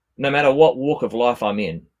no matter what walk of life I'm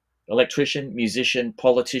in, electrician, musician,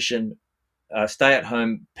 politician,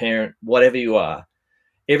 stay-at-home parent, whatever you are,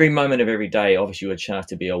 every moment of every day offers you a chance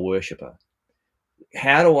to be a worshipper.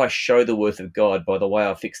 How do I show the worth of God by the way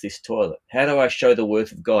I fix this toilet? How do I show the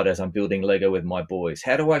worth of God as I'm building Lego with my boys?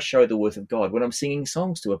 How do I show the worth of God when I'm singing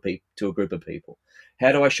songs to a group of people?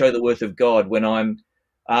 How do I show the worth of God when I'm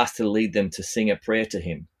asked to lead them to sing a prayer to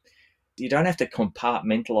him? You don't have to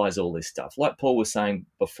compartmentalize all this stuff. Like Paul was saying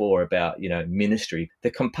before about, ministry,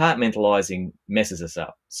 the compartmentalizing messes us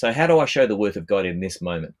up. So how do I show the worth of God in this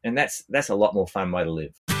moment? And that's a lot more fun way to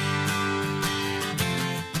live.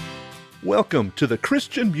 Welcome to the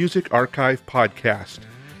Christian Music Archive podcast,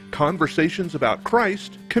 conversations about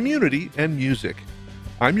Christ, community, and music.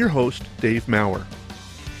 I'm your host, Dave Maurer.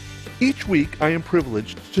 Each week, I am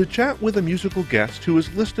privileged to chat with a musical guest who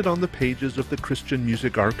is listed on the pages of the Christian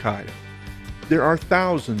Music Archive. There are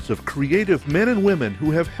thousands of creative men and women who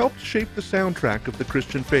have helped shape the soundtrack of the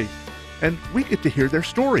Christian faith, and we get to hear their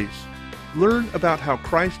stories, learn about how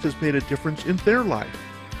Christ has made a difference in their life,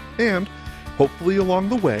 and hopefully along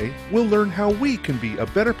the way, we'll learn how we can be a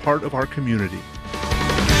better part of our community.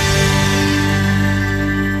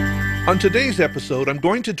 On today's episode, I'm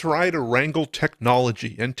going to try to wrangle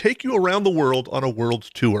technology and take you around the world on a world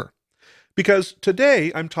tour. Because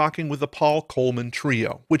today, I'm talking with the Paul Coleman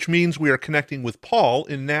Trio, which means we are connecting with Paul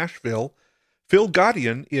in Nashville, Phil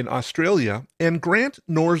Gaudion in Australia, and Grant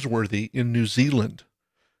Norsworthy in New Zealand.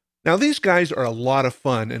 Now, these guys are a lot of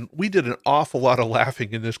fun, and we did an awful lot of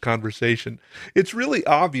laughing in this conversation. It's really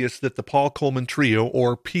obvious that the Paul Coleman Trio,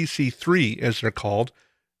 or PC3 as they're called,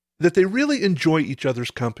 that they really enjoy each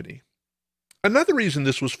other's company. Another reason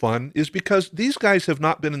this was fun is because these guys have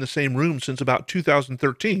not been in the same room since about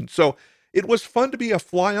 2013, so it was fun to be a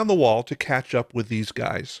fly on the wall to catch up with these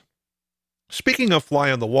guys. Speaking of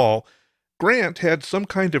fly on the wall, Grant had some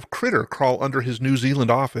kind of critter crawl under his New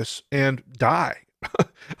Zealand office and die.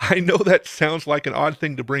 I know that sounds like an odd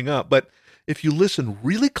thing to bring up, but if you listen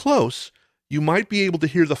really close, you might be able to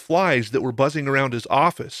hear the flies that were buzzing around his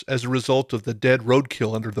office as a result of the dead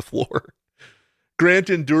roadkill under the floor.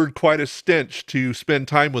 Grant endured quite a stench to spend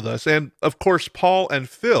time with us, and of course Paul and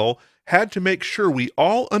Phil had to make sure we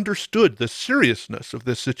all understood the seriousness of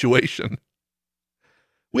this situation.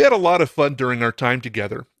 We had a lot of fun during our time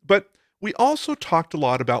together, but we also talked a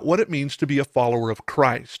lot about what it means to be a follower of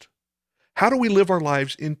Christ. How do we live our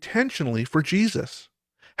lives intentionally for Jesus?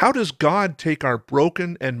 How does God take our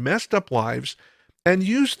broken and messed up lives and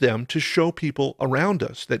use them to show people around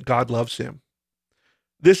us that God loves him?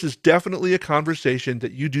 This is definitely a conversation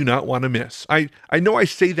that you do not want to miss. I know I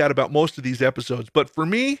say that about most of these episodes, but for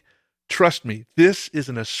me, trust me, this is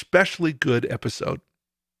an especially good episode.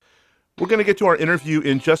 We're going to get to our interview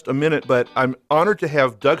in just a minute, but I'm honored to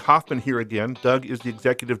have Doug Hoffman here again. Doug is the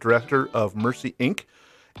executive director of Mercy, Inc.,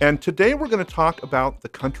 and today we're going to talk about the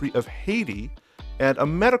country of Haiti and a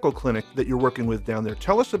medical clinic that you're working with down there.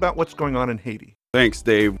 Tell us about what's going on in Haiti. Thanks,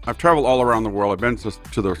 Dave. I've traveled all around the world. I've been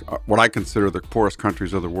to the what I consider the poorest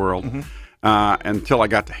countries of the world until I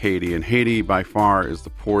got to Haiti. And Haiti, by far, is the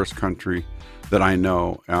poorest country that I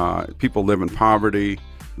know. People live in poverty.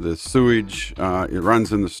 The sewage, it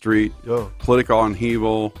runs in the street. Political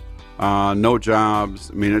upheaval, no jobs.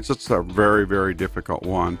 I mean, it's just a very, very difficult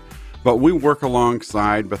one. But we work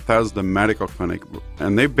alongside Bethesda Medical Clinic,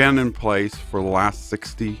 and they've been in place for the last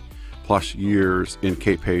 60-plus years in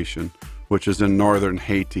Cape Haitian, which is in northern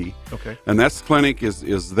Haiti. Okay. And that clinic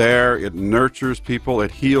is there. It nurtures people. It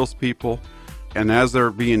heals people. And as they're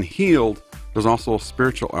being healed, there's also a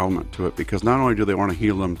spiritual element to it, because not only do they want to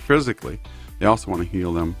heal them physically, they also want to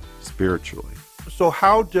heal them spiritually. So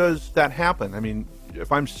how does that happen? I mean,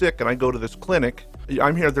 if I'm sick and I go to this clinic,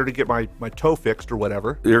 I'm here there to get my toe fixed or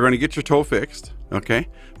whatever. You're going to get your toe fixed, okay?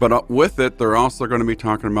 But with it, they're also going to be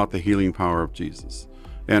talking about the healing power of Jesus.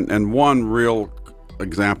 And one real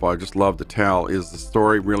example I just love to tell is the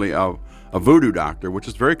story really of a voodoo doctor, which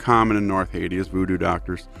is very common in North Haiti, as voodoo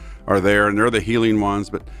doctors are there, and they're the healing ones,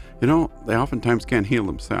 but, they oftentimes can't heal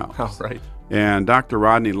themselves. Oh, right. And Dr.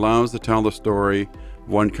 Rodney loves to tell the story.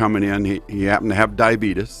 One coming in, he happened to have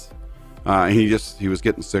diabetes. He was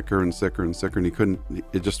getting sicker and sicker and sicker, and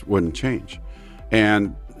it just wouldn't change.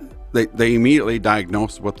 And they immediately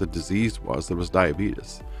diagnosed what the disease was. It was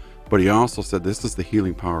diabetes. But he also said, this is the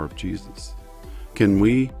healing power of Jesus. Can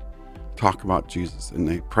we talk about Jesus? And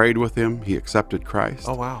they prayed with him. He accepted Christ.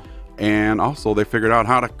 Oh, wow. And also they figured out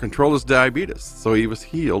how to control his diabetes. So he was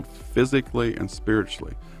healed physically and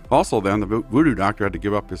spiritually. Also then, the voodoo doctor had to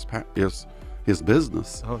give up his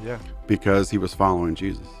business. Oh, yeah. Because he was following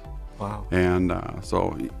Jesus. Wow. And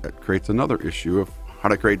so it creates another issue of how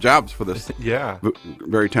to create jobs for this Yeah.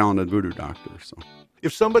 very talented voodoo doctor. So.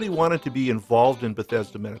 If somebody wanted to be involved in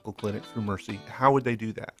Bethesda Medical Clinic through Mercy, how would they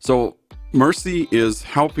do that? So Mercy is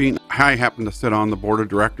helping. I happen to sit on the board of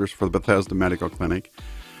directors for the Bethesda Medical Clinic.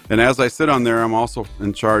 And as I sit on there, I'm also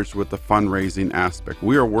in charge with the fundraising aspect.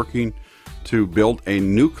 We are working to build a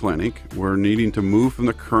new clinic. We're needing to move from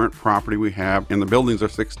the current property we have, and the buildings are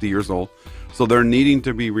 60 years old, so they're needing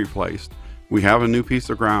to be replaced. We have a new piece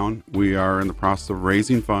of ground. We are in the process of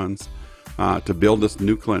raising funds to build this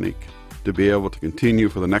new clinic to be able to continue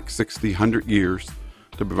for the next 60, 100 years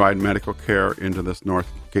to provide medical care into this North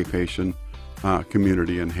Cape Haitian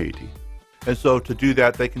community in Haiti. And so to do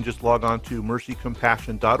that, they can just log on to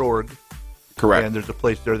mercycompassion.org. Correct. And there's a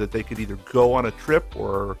place there that they could either go on a trip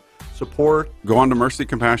or support. Go on to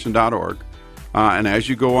mercycompassion.org. And as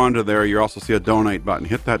you go onto there, you also see a donate button.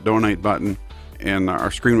 Hit that donate button, and our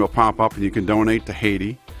screen will pop up, and you can donate to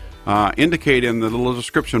Haiti. Indicate in the little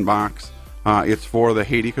description box it's for the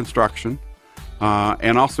Haiti construction.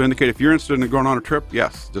 And also indicate if you're interested in going on a trip,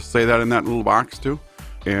 yes, just say that in that little box too.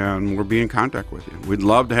 And we'll be in contact with you. We'd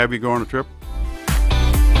love to have you go on a trip.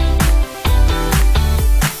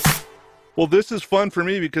 Well, this is fun for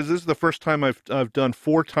me because this is the first time I've done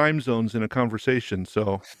 4 time zones in a conversation.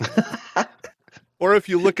 So, or if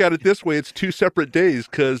you look at it this way, it's 2 separate days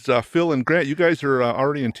because Phil and Grant, you guys are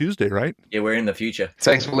already in Tuesday, right? Yeah, we're in the future.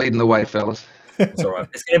 Thanks for leading the way, fellas. It's all right.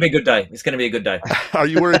 It's going to be a good day. It's going to be a good day. Are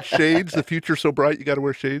you wearing shades? The future's so bright, you got to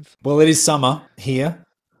wear shades? Well, it is summer here,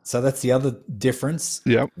 so that's the other difference.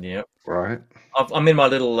 Yep. Yep. Right. I'm in my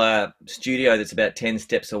little studio that's about 10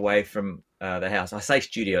 steps away from the house. I say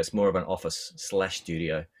studio, it's more of an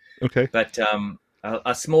office/studio. Okay. But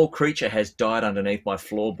a small creature has died underneath my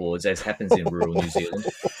floorboards, as happens in rural New Zealand,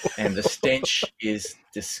 and the stench is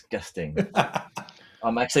disgusting.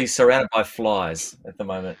 I'm actually surrounded by flies at the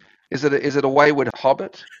moment. Is it a wayward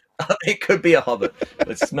hobbit? It could be a hobbit.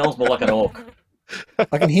 It smells more like an orc.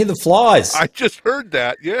 I can hear the flies. I just heard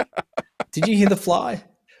that, yeah. Did you hear the fly?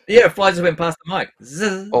 Yeah, flies just went past the mic.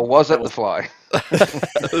 Zzz. Or was it the fly?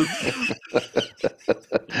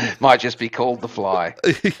 Might just be called the fly.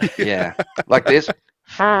 Yeah. Like this.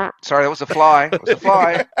 Sorry, that was a fly. It was a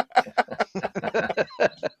fly.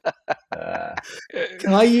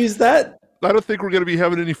 Can I use that? I don't think we're going to be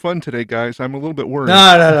having any fun today, guys. I'm a little bit worried.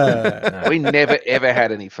 No. We never, ever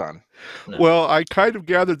had any fun. No. Well, I kind of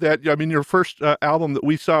gathered that. I mean, your first album that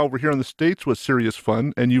we saw over here in the States was Serious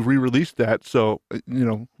Fun, and you re-released that. So,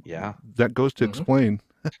 Yeah. that goes to explain.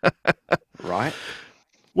 Right.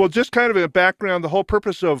 Well, just kind of a background, the whole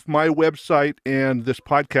purpose of my website and this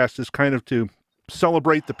podcast is kind of to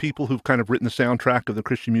celebrate the people who've kind of written the soundtrack of the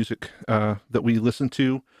Christian music that we listen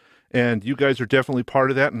to. And you guys are definitely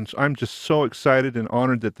part of that. And I'm just so excited and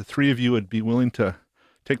honored that the 3 of you would be willing to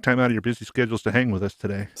take time out of your busy schedules to hang with us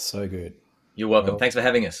today. So good. You're welcome. Thanks for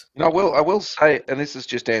having us. I will say, and this is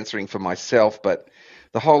just answering for myself, but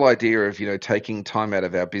the whole idea of, taking time out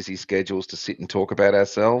of our busy schedules to sit and talk about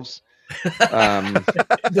ourselves, I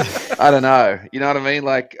don't know. You know what I mean?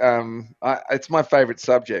 Like, it's my favorite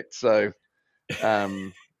subject. So,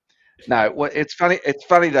 no, well, it's funny. It's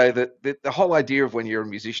funny though that the whole idea of when you're a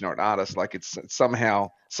musician or an artist, like it's somehow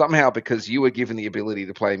because you were given the ability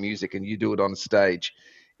to play music and you do it on stage,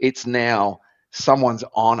 it's now someone's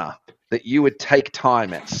honor that you would take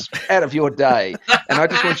time out of your day. And I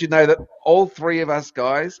just want you to know that all 3 of us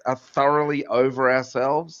guys are thoroughly over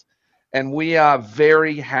ourselves, and we are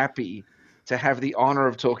very happy to have the honor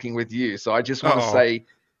of talking with you. So I just want to say.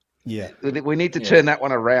 Yeah. We need to turn that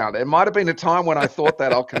one around. It might have been a time when I thought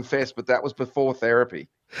that, I'll confess, but that was before therapy.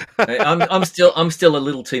 I'm still a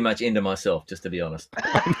little too much into myself, just to be honest.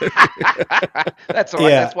 That's all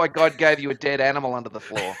right. Yeah. That's why God gave you a dead animal under the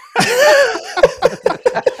floor.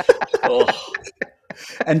 Oh,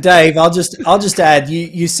 And Dave, I'll just add,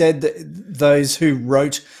 you said that those who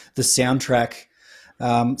wrote the soundtrack.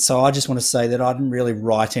 So I just want to say that I didn't really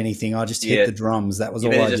write anything. I just hit the drums. That was you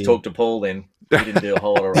all I better did. just talk to Paul then. He didn't do a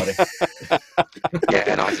whole lot of writing. Yeah,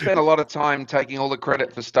 and I spent a lot of time taking all the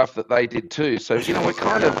credit for stuff that they did too. So, we're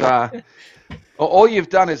kind of... all you've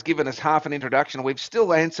done is given us half an introduction. We've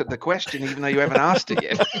still answered the question, even though you haven't asked it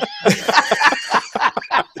yet.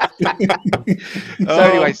 So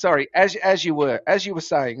anyway, sorry. As you were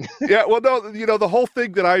saying. Yeah, well, no, the whole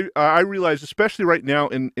thing that I realize, especially right now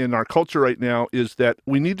in our culture right now, is that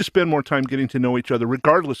we need to spend more time getting to know each other,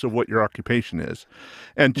 regardless of what your occupation is.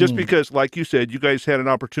 And just because, like you said, you guys had an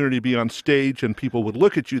opportunity to be on stage and people would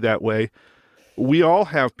look at you that way, we all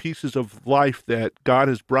have pieces of life that God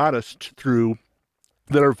has brought us through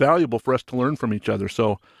that are valuable for us to learn from each other.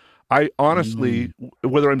 So I honestly,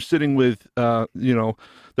 whether I'm sitting with,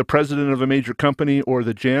 the president of a major company or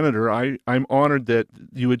the janitor, I'm honored that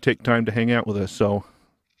you would take time to hang out with us. So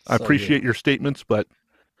I appreciate your statements, but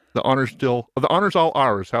the honor's all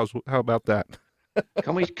ours. How about that?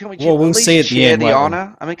 Can we Well, we'll at least see at the share end, the won't we?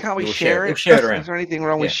 honor? I mean, can't we We'll share we'll it? share it around. Is there anything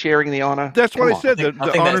wrong with Yeah. sharing the honor? That's what Come I on. said. I The think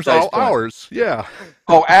that's honor's Dave's all point. ours. Yeah.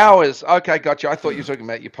 Oh, hours. Okay, gotcha. I thought you were talking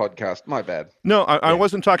about your podcast. My bad. No, I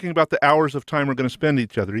wasn't talking about the hours of time we're going to spend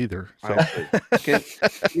each other either. So. Get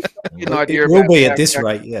an idea It will about be how- at this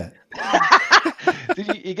rate, yeah.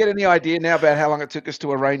 Did you get any idea now about how long it took us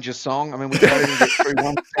to arrange a song? I mean, we can't even get through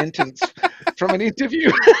one sentence from an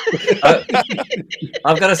interview.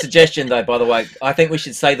 I've got a suggestion, though, by the way. I think we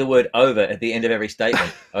should say the word over at the end of every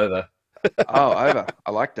statement. Over. Oh, over.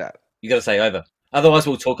 I like that. You got to say over. Otherwise,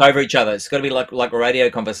 we'll talk over each other. It's got to be like a radio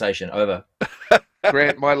conversation. Over.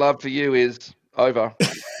 Grant, my love for you is over.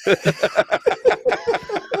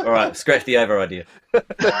 All right, scratch the over idea.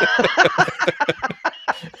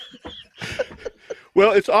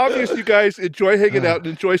 Well, it's obvious you guys enjoy hanging out and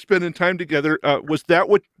enjoy spending time together. Was that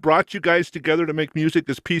what brought you guys together to make music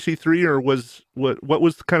as PC3, or what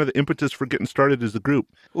was kind of the impetus for getting started as a group?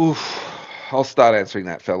 Oof. I'll start answering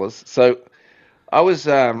that, fellas. So I was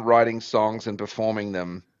writing songs and performing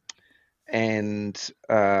them, and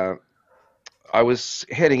I was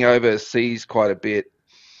heading overseas quite a bit.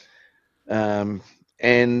 And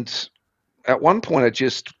at one point, I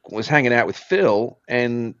just was hanging out with Phil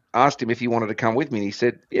and asked him if he wanted to come with me. And he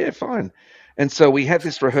said, yeah, fine. And so we had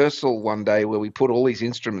this rehearsal one day where we put all these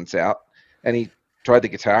instruments out, and he tried the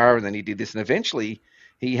guitar, and then he did this. And eventually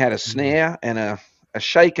he had a snare and a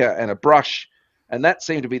shaker and a brush, and that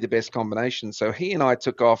seemed to be the best combination. So he and I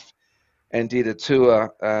took off and did a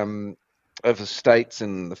tour of the States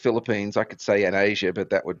and the Philippines. I could say in Asia, but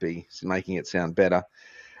that would be making it sound better.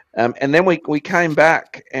 And then we came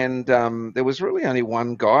back, and there was really only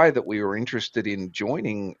one guy that we were interested in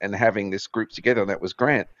joining and having this group together, and that was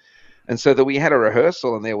Grant. And so that we had a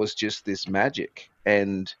rehearsal, and there was just this magic.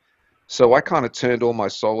 And so I kind of turned all my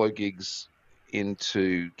solo gigs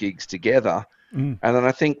into gigs together. And then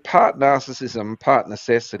I think part narcissism, part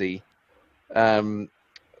necessity, it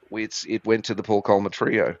went to the Paul Coleman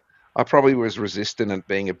Trio. I probably was resistant at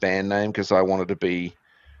being a band name because I wanted to be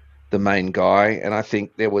the main guy, and I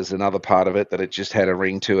think there was another part of it that it just had a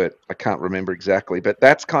ring to it. I can't remember exactly, but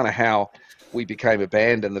that's kind of how we became a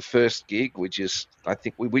band. And the first gig, we just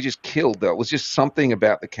killed. There was just something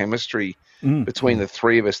about the chemistry between the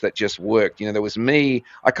three of us that just worked. You know, there was me.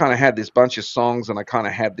 I kind of had this bunch of songs, and I kind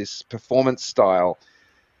of had this performance style,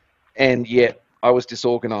 and yet I was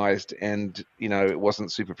disorganized, and it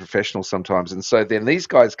wasn't super professional sometimes. And so then these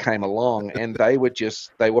guys came along, and they were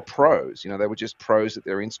pros. They were just pros at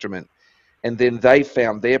their instrument, and then they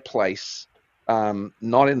found their place,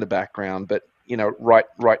 not in the background, but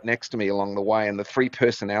right next to me along the way. And the three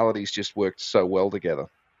personalities just worked so well together.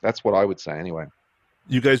 That's what I would say, anyway.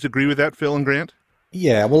 You guys agree with that, Phil and Grant?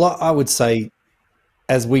 Yeah, well, I would say,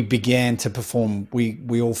 as we began to perform,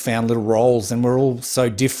 we all found little roles, and we're all so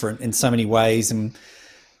different in so many ways. And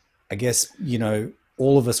I guess,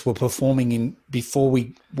 all of us were performing before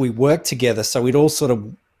we worked together. So we'd all sort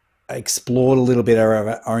of explored a little bit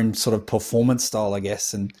our own sort of performance style, I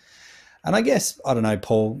guess. And I guess, I don't know,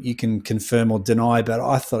 Paul, you can confirm or deny, but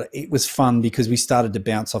I thought it was fun because we started to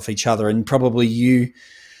bounce off each other, and probably you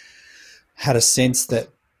had a sense that,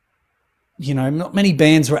 not many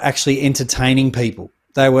bands were actually entertaining people.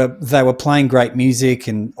 They were playing great music,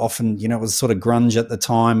 and often, it was sort of grunge at the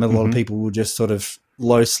time. A lot of people were just sort of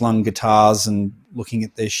low-slung guitars and looking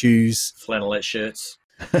at their shoes. Flannelette shirts.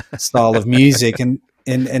 Style of music.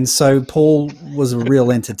 And so Paul was a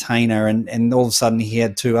real entertainer, and all of a sudden he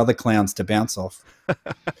had two other clowns to bounce off.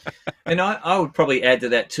 And I would probably add to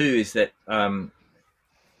that too, is that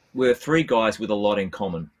we're three guys with a lot in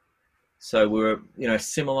common. So we were,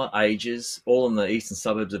 similar ages, all in the eastern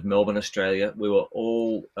suburbs of Melbourne, Australia. We were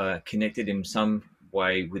all connected in some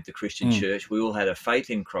way with the Christian church. We all had a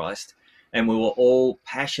faith in Christ, and we were all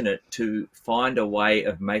passionate to find a way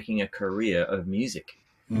of making a career of music.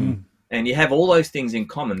 And you have all those things in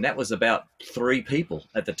common. That was about three people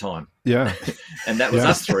at the time. Yeah. And that was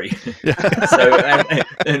us three. So,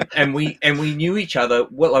 and we knew each other.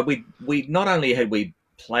 Well, like we not only had we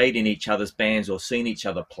played in each other's bands or seen each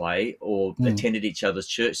other play or attended each other's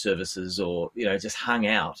church services or, just hung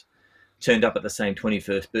out, turned up at the same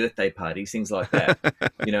 21st birthday parties, things like that.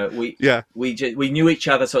 We knew each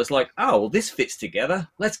other. So it's like, oh, well, this fits together.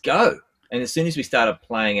 Let's go. And as soon as we started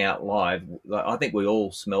playing out live, I think we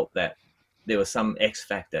all smelt that there was some X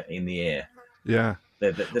factor in the air. Yeah.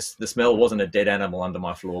 The smell wasn't a dead animal under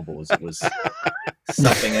my floorboards. It was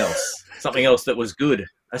something else that was good,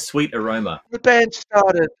 a sweet aroma. The band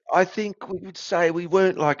started, I think we would say we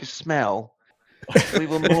weren't like a smell. We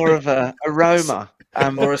were more of a aroma.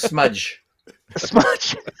 Or a smudge, A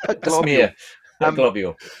smudge. A a globule. smear, a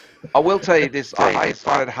globule. I will tell you this. I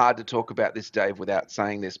find it hard to talk about this, Dave, without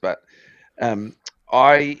saying this, but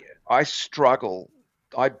I struggle.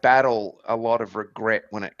 I battle a lot of regret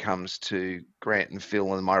when it comes to Grant and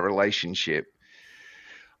Phil and my relationship.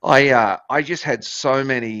 I just had so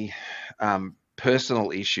many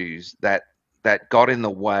personal issues that got in the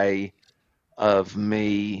way of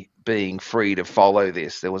me being free to follow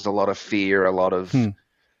this. There was a lot of fear, a lot of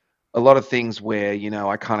things where,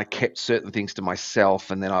 I kind of kept certain things to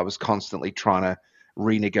myself, and then I was constantly trying to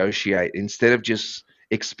renegotiate instead of just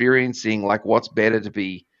experiencing like what's better to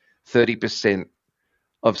be 30%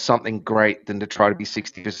 of something great than to try to be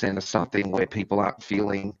 60% of something where people aren't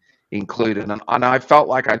feeling included. And I felt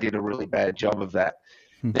like I did a really bad job of that.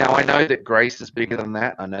 Now I know that grace is bigger than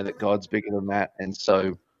that. I know that God's bigger than that. And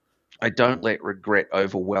so I don't let regret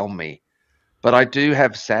overwhelm me. But I do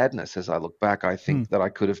have sadness as I look back. I think that I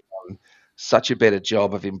could have done such a better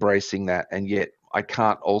job of embracing that. And yet I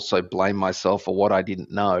can't also blame myself for what I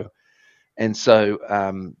didn't know. And so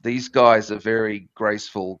these guys are very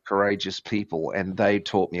graceful, courageous people, and they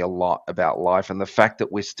taught me a lot about life. And the fact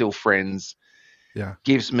that we're still friends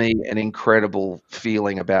gives me an incredible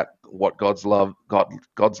feeling about what God's love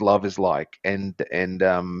is like.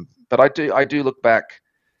 But I do look back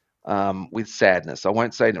with sadness. I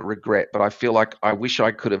won't say regret, but I feel like I wish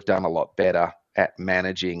I could have done a lot better at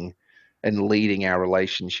managing and leading our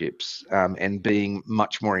relationships and being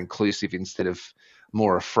much more inclusive instead of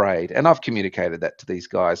more afraid. And I've communicated that to these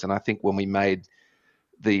guys. And I think when we made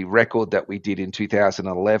the record that we did in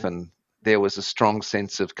 2011, there was a strong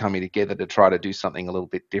sense of coming together to try to do something a little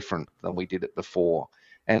bit different than we did it before.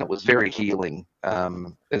 And it was very healing.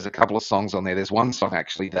 There's a couple of songs on there. There's one song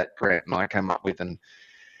actually that Grant and I came up with, and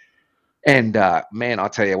man, I'll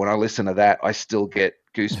tell you, when I listen to that, I still get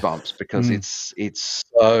goosebumps because it's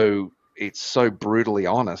so brutally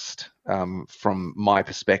honest from my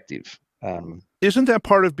perspective. Isn't that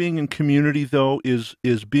part of being in community, though, is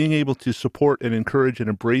being able to support and encourage and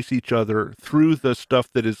embrace each other through the stuff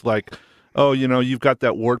that is like, oh, you've got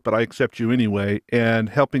that wart, but I accept you anyway, and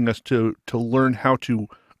helping us to learn how to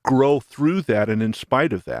grow through that and in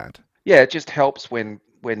spite of that. Yeah, it just helps when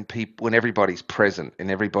everybody's present and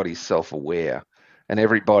everybody's self-aware and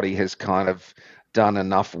everybody has kind of done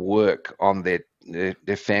enough work on their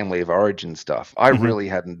family of origin stuff. I really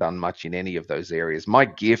hadn't done much in any of those areas. My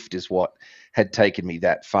gift is what had taken me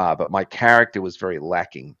that far, but my character was very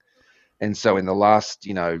lacking. And so in the last,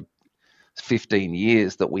 15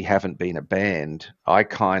 years that we haven't been a band, I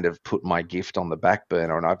kind of put my gift on the back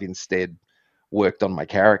burner and I've instead worked on my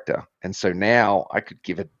character. And so now I could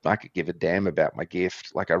give a damn about my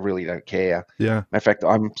gift. Like I really don't care. Yeah. Matter of fact,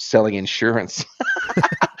 I'm selling insurance.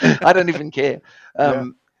 I don't even care.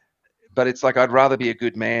 But it's like I'd rather be a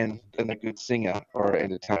good man than a good singer or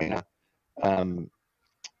entertainer. But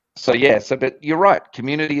you're right.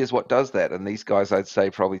 Community is what does that. And these guys, I'd say,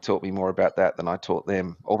 probably taught me more about that than I taught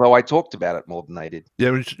them. Although I talked about it more than they did.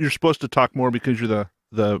 Yeah, you're supposed to talk more because you're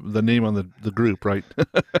the name on the group, right?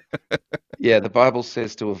 Yeah, the Bible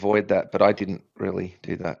says to avoid that, but I didn't really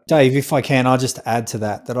do that. Dave, if I can, I'll just add to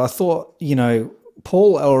that I thought,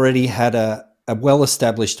 Paul already had a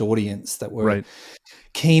well-established audience that were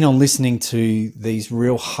keen on listening to these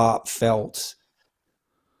real heartfelt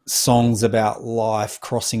songs about life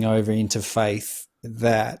crossing over into faith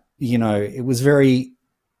that, it was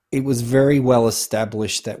very well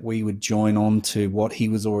established that we would join on to what he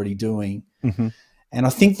was already doing. Mm-hmm. And I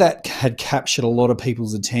think that had captured a lot of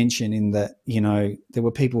people's attention in that, there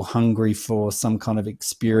were people hungry for some kind of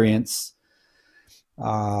experience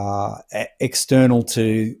external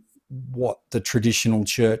to what the traditional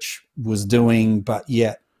church was doing, but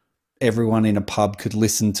yet everyone in a pub could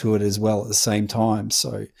listen to it as well at the same time.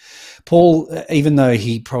 So Paul, even though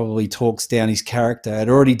he probably talks down his character, had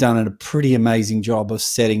already done a pretty amazing job of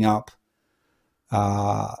setting up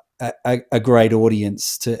a great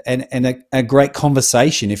audience and a great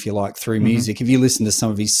conversation, if you like, through music. If you listen to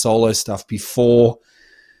some of his solo stuff before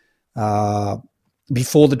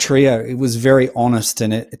the trio, it was very honest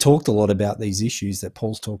and it talked a lot about these issues that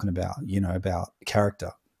Paul's talking about, about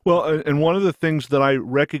character. Well, and one of the things that I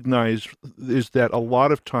recognize is that a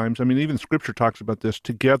lot of times, even Scripture talks about this,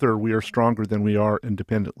 together we are stronger than we are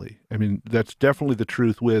independently. That's definitely the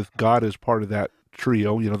truth with God as part of that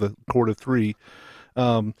trio, the chord of three.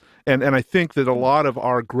 And I think that a lot of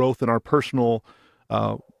our growth and our personal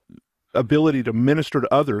ability to minister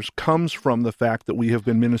to others comes from the fact that we have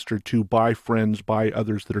been ministered to by friends, by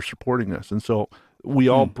others that are supporting us. And so we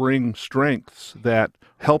all bring strengths that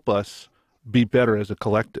help us be better as a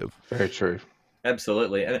collective. Very true.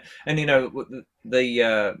 Absolutely. And you know,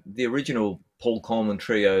 the original Paul Coleman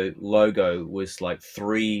Trio logo was like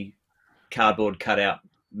 3 cardboard cutout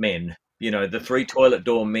men. You know, the 3 toilet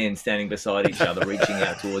door men standing beside each other, reaching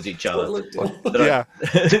out towards each other. Yeah.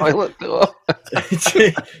 Toilet door.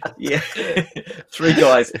 Yeah. 3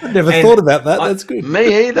 guys. Never thought about that. That's good.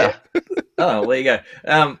 Me either. Oh, there you go.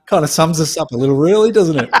 Kind of sums us up a little, really,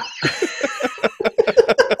 doesn't it?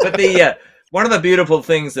 But the one of the beautiful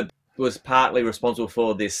things that was partly responsible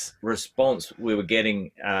for this response we were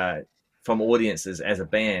getting from audiences as a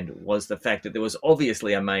band was the fact that there was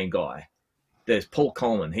obviously a main guy. There's Paul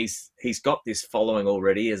Coleman. He's got this following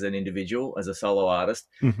already as an individual, as a solo artist.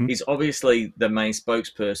 Mm-hmm. He's obviously the main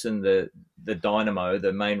spokesperson, the dynamo,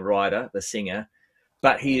 the main writer, the singer.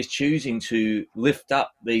 But he is choosing to lift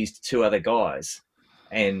up these 2 other guys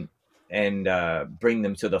and bring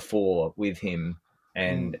them to the fore with him.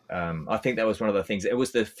 And I think that was one of the things. It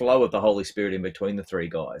was the flow of the Holy Spirit in between the 3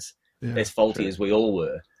 guys, as faulty as we all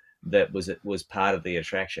were. That was part of the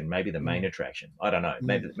attraction, maybe the main attraction. I don't know.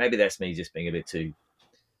 Maybe that's me just being a bit too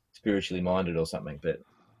spiritually minded or something. But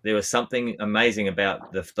there was something amazing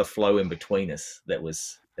about the flow in between us that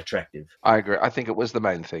was attractive. I agree. I think it was the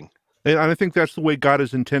main thing. And I think that's the way God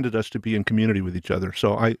has intended us to be in community with each other.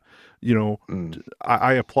 So I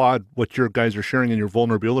applaud what your guys are sharing in your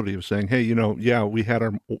vulnerability of saying, hey, we had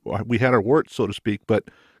our warts, so to speak, but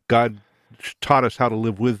God taught us how to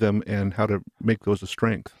live with them and how to make those a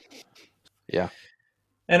strength. Yeah.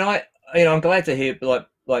 And I'm glad to hear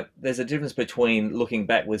like there's a difference between looking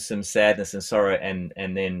back with some sadness and sorrow and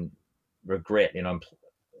then regret.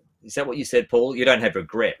 Is that what you said, Paul? You don't have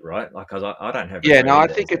regret, right? Like, cause I don't have regret. Yeah, no, I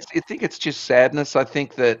either. think it's just sadness. I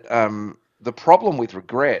think that the problem with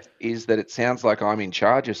regret is that it sounds like I'm in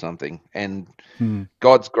charge of something, and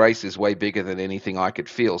God's grace is way bigger than anything I could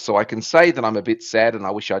feel. So I can say that I'm a bit sad and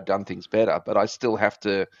I wish I'd done things better, but I still have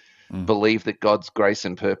to believe that God's grace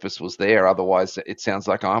and purpose was there. Otherwise, it sounds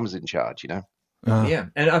like I was in charge, Yeah,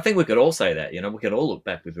 and I think we could all say that. We could all look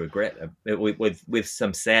back with regret, with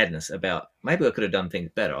some sadness about maybe I could have done things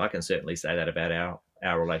better. I can certainly say that about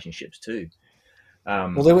our relationships too.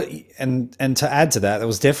 Well, there were, and to add to that, there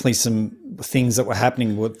was definitely some things that were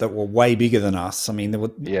happening that were way bigger than us. I mean,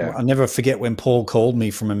 I'll never forget when Paul called me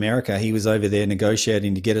from America. He was over there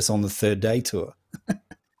negotiating to get us on the 3rd day tour,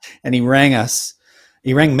 and he rang us.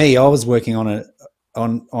 He rang me. I was working on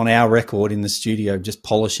our record in the studio, just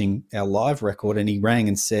polishing our live record, and he rang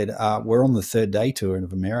and said, "We're on the 3rd day tour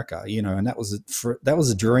of America." And that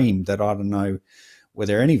was a dream that I don't know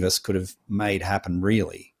whether any of us could have made happen.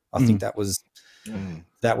 Really, I think that was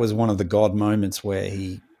one of the God moments where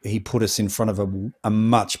he put us in front of a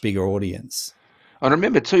much bigger audience. And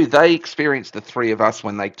remember too, they experienced the 3 of us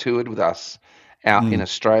when they toured with us out in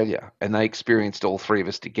Australia, and they experienced all 3 of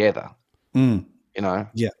us together.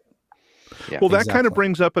 Yeah. Well, that kind of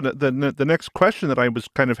brings up the next question that I was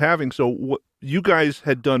kind of having. So you guys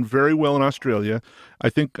had done very well in Australia. I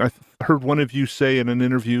think I heard one of you say in an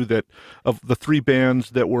interview that of the 3 bands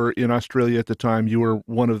that were in Australia at the time, you were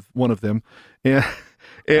one of them. And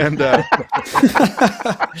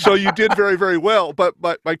so you did very, very well. But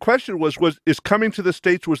my question was coming to the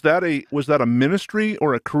States, was that a ministry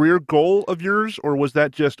or a career goal of yours, or was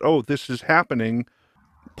that just, oh, this is happening?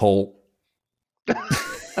 Paul.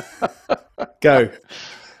 Go.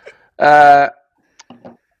 I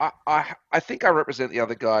think I represent the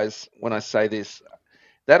other guys when I say this.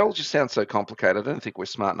 That all just sounds so complicated. I don't think we're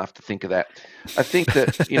smart enough to think of that. I think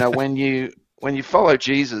that when you follow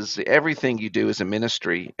Jesus, everything you do is a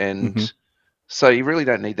ministry, and so you really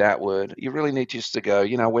don't need that word. You really need just to go.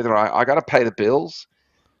 Whether I got to pay the bills,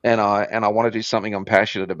 and I want to do something I'm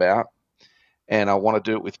passionate about, and I want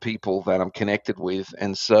to do it with people that I'm connected with,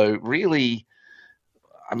 and so really.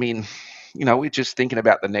 I mean, we're just thinking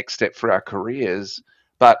about the next step for our careers.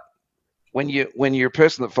 But when you're a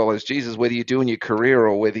person that follows Jesus, whether you're doing your career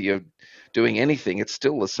or whether you're doing anything, it's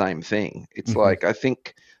still the same thing. It's like, I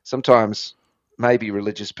think sometimes maybe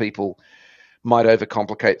religious people might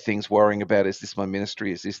overcomplicate things, worrying about, is this my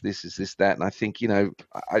ministry? Is this that? And I think,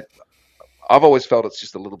 I've always felt it's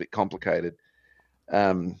just a little bit complicated.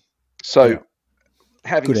 Having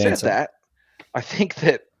said that, I think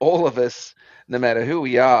that all of us, no matter who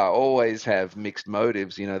we are, always have mixed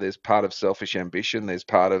motives. There's part of selfish ambition, there's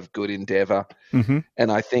part of good endeavor. And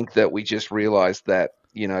I think that we just realize that,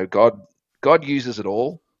 God uses it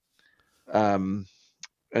all.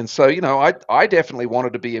 And so, I definitely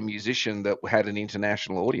wanted to be a musician that had an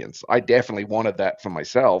international audience. I definitely wanted that for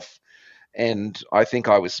myself. And I think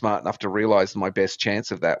I was smart enough to realize my best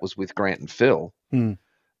chance of that was with Grant and Phil. Hmm.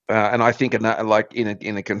 And I think, in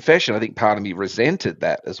a confession, I think part of me resented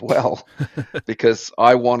that as well, because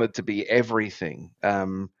I wanted to be everything.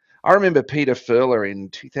 I remember Peter Furler in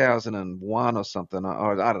 2001 or something.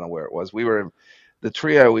 I don't know where it was. We were the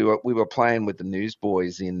trio. We were playing with the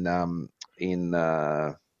Newsboys in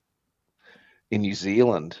New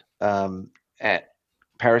Zealand at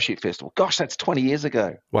Parachute Festival. Gosh, that's 20 years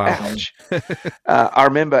ago. Wow. Ouch. I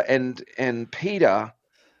remember, and Peter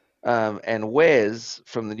and Wes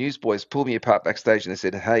from the Newsboys pulled me apart backstage, and they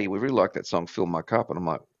said, "Hey, we really like that song, Fill My Cup." And I'm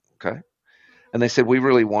like, "Okay." And they said, "We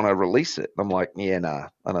really want to release it." I'm like, "Yeah, nah,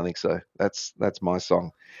 I don't think so. That's my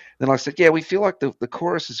song." Then I said, "Yeah, we feel like the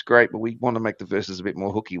chorus is great, but we want to make the verses a bit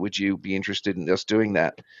more hooky. Would you be interested in us doing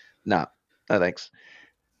that?" Nah, no thanks.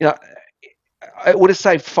 It would have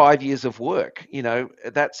saved 5 years of work.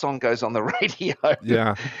 That song goes on the radio.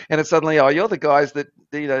 Yeah. And it's suddenly, oh, you're the guys that,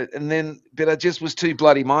 but I just was too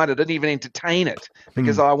bloody minded. I didn't even entertain it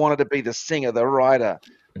because I wanted to be the singer, the writer,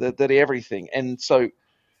 that everything. And so,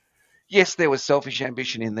 yes, there was selfish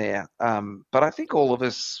ambition in there. But I think all of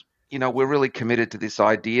us, we're really committed to this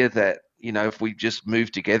idea that, if we just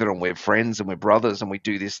move together and we're friends and we're brothers and we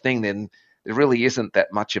do this thing, then there really isn't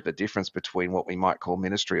that much of a difference between what we might call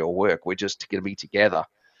ministry or work. We're just going to be together.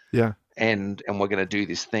 Yeah. And we're going to do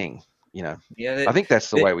this thing, Yeah. I think that's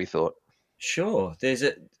the way we thought. Sure.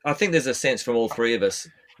 I think there's a sense from all three of us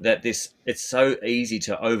that it's so easy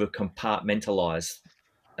to over compartmentalize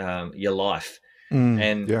your life.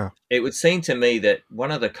 And it would seem to me that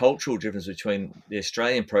one of the cultural differences between the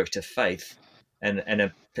Australian approach to faith and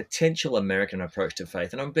a potential American approach to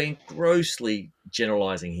faith, and I'm being grossly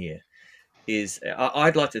generalizing here, is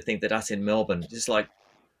I'd like to think that us in Melbourne, just like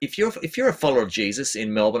if you're a follower of Jesus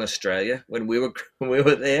in Melbourne, Australia, when we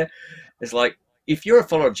were there, it's like if you're a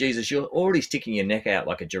follower of Jesus, you're already sticking your neck out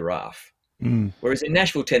like a giraffe. Whereas in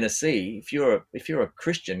Nashville, Tennessee, if you're a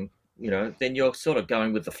Christian, then you're sort of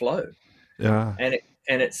going with the flow. Yeah. And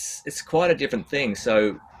it's quite a different thing.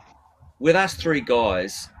 So with us three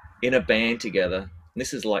guys in a band together, and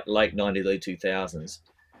this is like late 90s, early 2000s,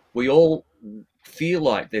 we all feel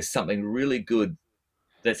like there's something really good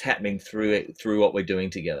that's happening through what we're doing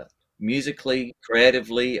together, musically,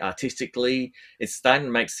 creatively, artistically. It's starting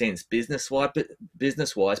to make sense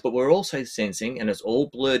business-wise, but we're also sensing, and it's all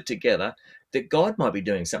blurred together, that God might be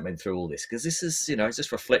doing something through all this, because this is, it's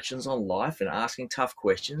just reflections on life and asking tough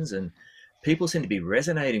questions, and people seem to be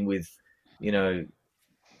resonating with,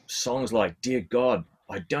 songs like "Dear God,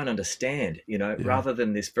 I don't understand," rather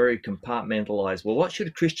than this very compartmentalized, well, what should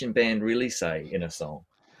a Christian band really say in a song?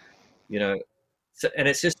 So, and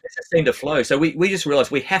it's just seemed to flow. So we just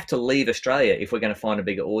realized we have to leave Australia if we're going to find a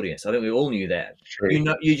bigger audience. I think we all knew that. True.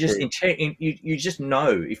 You just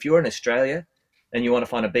know if you're in Australia and you want to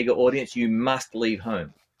find a bigger audience, you must leave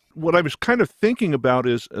home. What I was kind of thinking about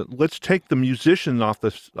is let's take the musician off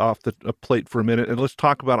the plate for a minute, and let's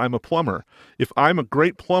talk about I'm a plumber. If I'm a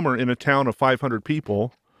great plumber in a town of 500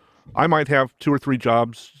 people, I might have 2 or 3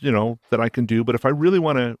 jobs, that I can do. But if I really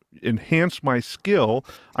want to enhance my skill,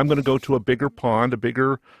 I'm going to go to a bigger pond, a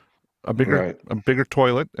bigger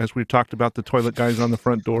toilet, as we talked about the toilet guys on the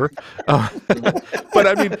front door. But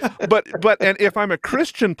I mean, and if I'm a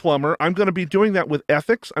Christian plumber, I'm going to be doing that with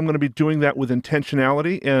ethics. I'm going to be doing that with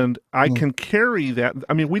intentionality, and I can carry that.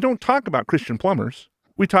 I mean, we don't talk about Christian plumbers.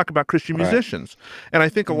 We talk about Christian musicians. And I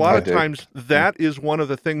think a lot of times that is one of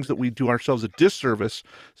the things that we do ourselves a disservice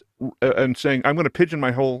and saying, I'm going to pigeon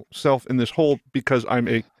my whole self in this hole because I'm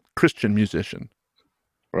a Christian musician.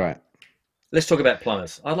 Right. Let's talk about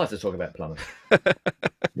plumbers. I'd like to talk about plumbers.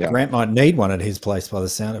 Yeah. Grant might need one at his place by the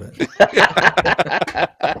sound of it.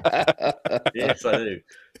 Yes, I do.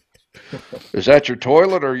 Is that your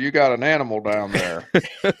toilet, or you got an animal down there?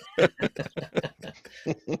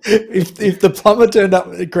 If the plumber turned up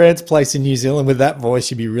at Grant's place in New Zealand with that voice,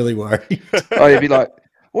 you'd be really worried. Oh, you'd be like,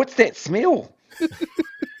 "What's that smell?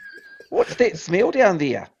 What's that smell down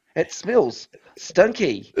there? It smells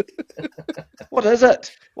stinky. What is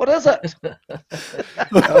it? What is it?"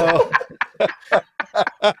 Oh.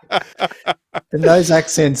 And those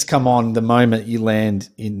accents come on the moment you land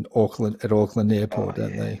in Auckland at Auckland Airport,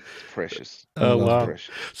 don't they? It's precious. Oh, wow. Precious.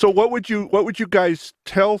 So what would you guys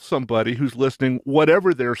tell somebody who's listening,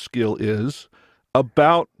 whatever their skill is,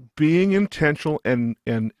 about being intentional and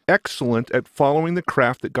excellent at following the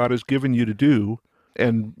craft that God has given you to do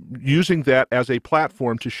and using that as a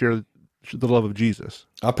platform to share the love of Jesus?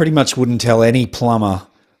 I pretty much wouldn't tell any plumber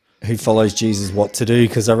who follows Jesus what to do,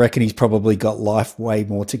 because I reckon he's probably got life way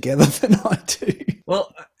more together than I do.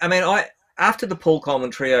 Well, I mean, after the Paul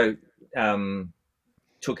Coleman Trio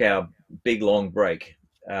took our big long break,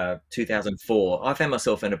 2004, I found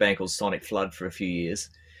myself in a band called Sonic Flood for a few years.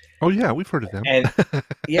 Oh yeah, we've heard of them. And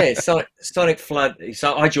yeah, Sonic Flood.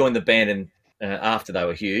 So I joined the band and after they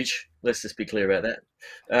were huge. Let's just be clear about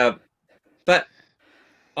that. But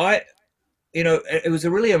it was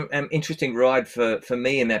a really interesting ride for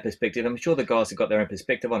me in that perspective. I'm sure the guys have got their own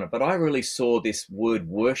perspective on it, but I really saw this word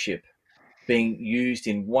worship being used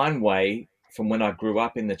in one way from when I grew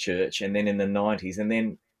up in the church and then in the 90s. And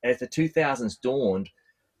then as the 2000s dawned,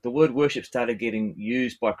 the word worship started getting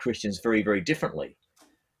used by Christians very, very differently.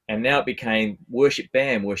 And now it became worship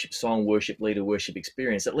band, worship song, worship leader, worship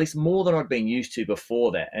experience, at least more than I'd been used to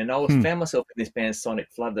before that. And I found myself in this band, Sonic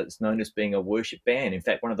Flood, that's known as being a worship band. In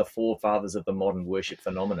fact, one of the forefathers of the modern worship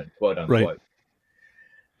phenomenon, quote unquote. Right.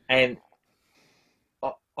 And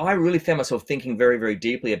I really found myself thinking very, very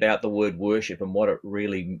deeply about the word worship and what it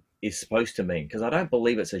really is supposed to mean, because I don't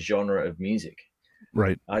believe it's a genre of music.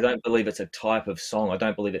 Right. I don't believe it's a type of song. I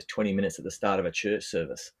don't believe it's 20 minutes at the start of a church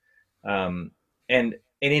service. And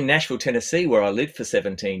in Nashville, Tennessee, where I lived for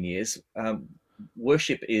 17 years,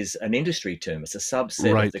 worship is an industry term. It's a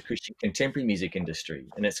subset of the Christian contemporary music industry.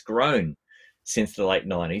 And it's grown since the late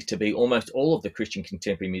 90s to be almost all of the Christian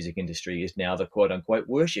contemporary music industry is now the quote unquote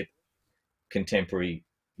worship contemporary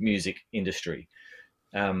music industry.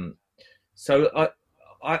 So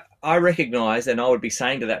I recognize, and I would be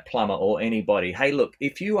saying to that plumber or anybody, hey, look,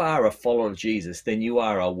 if you are a follower of Jesus, then you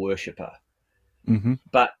are a worshiper. Mm-hmm.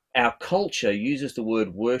 But our culture uses the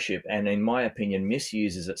word worship and, in my opinion,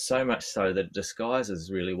 misuses it so much so that it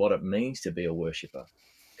disguises really what it means to be a worshiper.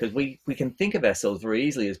 Because we can think of ourselves very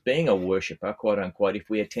easily as being a worshiper, quote unquote, if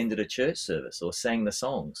we attended a church service or sang the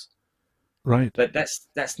songs. Right. But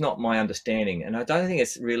that's not my understanding. And I don't think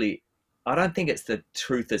it's the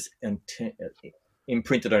truth that's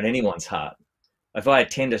imprinted on anyone's heart. If I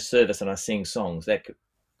attend a service and I sing songs, that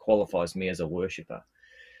qualifies me as a worshiper.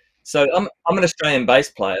 So I'm an Australian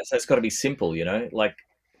bass player, so it's got to be simple, like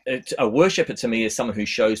a worshiper to me is someone who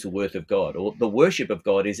shows the worth of God, or the worship of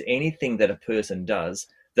God is anything that a person does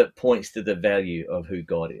that points to the value of who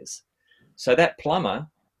God is. So that plumber,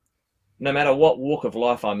 no matter what walk of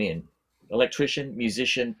life I'm in, electrician,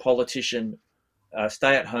 musician, politician,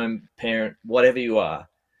 stay-at-home parent, whatever you are,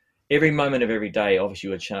 every moment of every day offers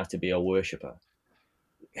you a chance to be a worshiper.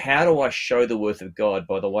 How do I show the worth of God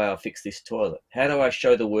by the way I fix this toilet? How do I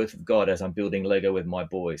show the worth of God as I'm building Lego with my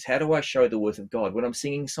boys? How do I show the worth of God when I'm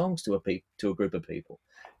singing songs to a group of people?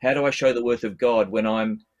 How do I show the worth of God when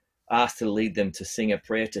I'm asked to lead them to sing a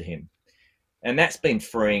prayer to him? And that's been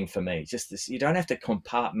freeing for me. Just this, you don't have to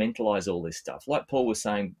compartmentalize all this stuff. Like Paul was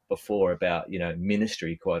saying before about,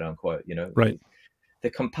 ministry, quote unquote, Right. The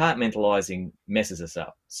compartmentalizing messes us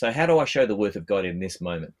up. So how do I show the worth of God in this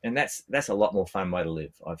moment? And that's a lot more fun way to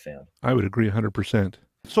live, I've found. I would agree 100%.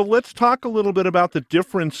 So let's talk a little bit about the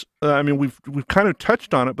difference. We've kind of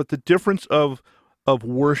touched on it, but the difference of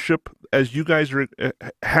worship as you guys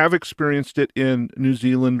have experienced it in New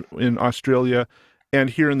Zealand, in Australia, and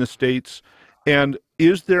here in the States. And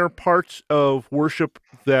is there parts of worship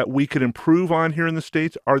that we could improve on here in the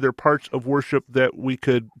States? Are there parts of worship that we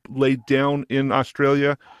could lay down in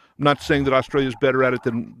Australia? I'm not saying that Australia is better at it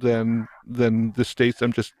than the States.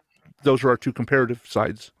 Those are our two comparative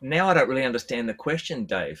sides. Now I don't really understand the question,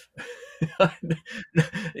 Dave. I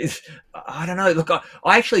don't know. Look,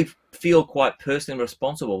 I actually feel quite personally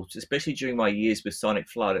responsible, especially during my years with Sonic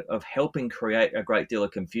Flood, of helping create a great deal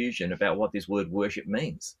of confusion about what this word worship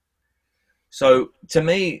means. So to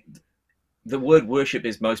me, the word worship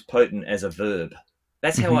is most potent as a verb.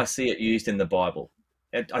 That's how I see it used in the Bible.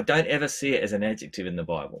 I don't ever see it as an adjective in the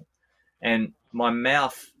Bible. And my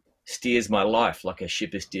mouth steers my life like a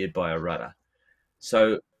ship is steered by a rudder.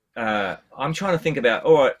 So I'm trying to think about,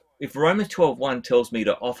 all right, if Romans 12:1 tells me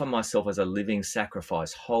to offer myself as a living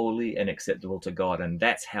sacrifice, holy and acceptable to God, and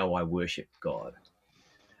that's how I worship God,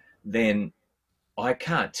 then I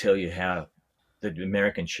can't tell you how the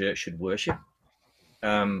American church should worship.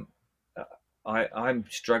 I'm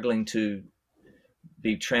struggling to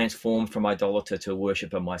be transformed from idolater to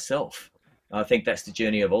worshiper myself. I think that's the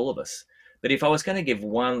journey of all of us. But if I was going to give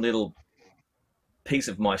one little piece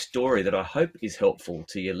of my story that I hope is helpful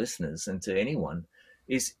to your listeners and to anyone,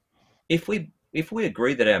 is if we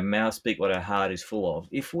agree that our mouths speak what our heart is full of,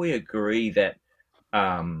 if we agree that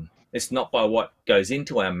it's not by what goes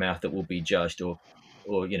into our mouth that will be judged or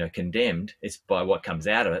condemned, it's by what comes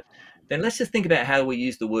out of it, then let's just think about how we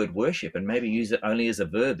use the word worship and maybe use it only as a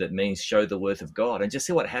verb that means show the worth of God, and just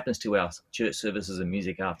see what happens to our church services and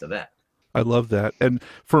music after that. I love that. And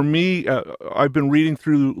for me, I've been reading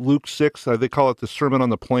through Luke 6. They call it the Sermon on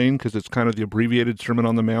the Plain because it's kind of the abbreviated Sermon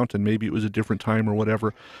on the Mount, and maybe it was a different time or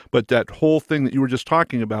whatever. But that whole thing that you were just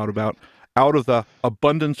talking about out of the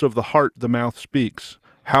abundance of the heart, the mouth speaks.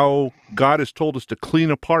 How God has told us to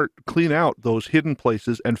clean out those hidden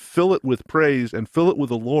places and fill it with praise and fill it with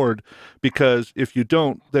the Lord, because if you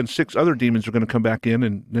don't, then 6 other demons are going to come back in,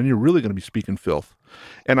 and then you're really going to be speaking filth.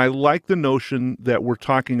 And I like the notion that we're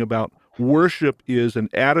talking about worship is an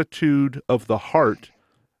attitude of the heart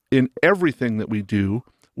in everything that we do,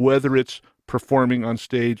 whether it's performing on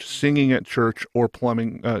stage, singing at church, or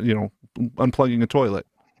unplugging a toilet.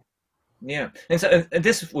 Yeah, and so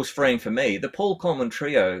this was freeing for me. The Paul Coleman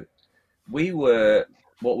Trio, we were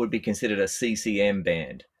what would be considered a CCM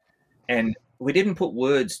band, and we didn't put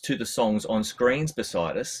words to the songs on screens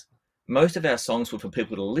beside us. Most of our songs were for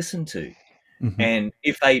people to listen to. Mm-hmm. And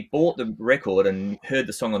if they bought the record and heard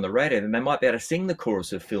the song on the radio, then they might be able to sing the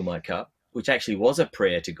chorus of Fill My Cup, which actually was a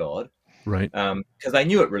prayer to God, right? Because they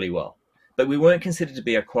knew it really well. But we weren't considered to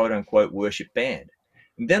be a quote-unquote worship band.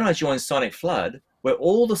 And then I joined Sonic Flood, where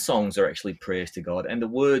all the songs are actually prayers to God, and the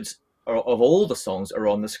words of all the songs are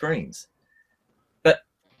on the screens. But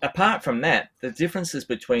apart from that, the differences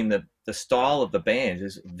between the style of the band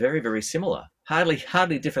is very, very similar,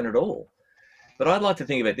 hardly different at all. But I'd like to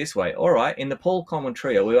think of it this way. All right, in the Paul Coleman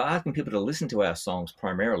Trio, we were asking people to listen to our songs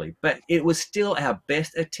primarily, but it was still our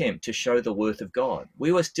best attempt to show the worth of God.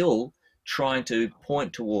 We were still trying to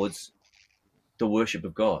point towards the worship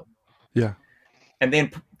of God. Yeah. And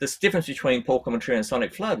then the difference between Paul Coleman Trio and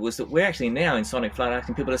Sonic Flood was that we're actually now in Sonic Flood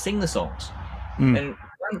asking people to sing the songs. And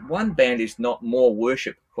one band is not more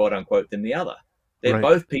worship, quote unquote, than the other. They're right.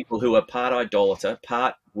 Both people who are part idolater,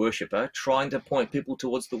 part worshiper, trying to point people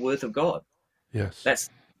towards the worth of God. Yes,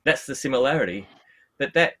 that's the similarity.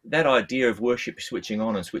 But that idea of worship switching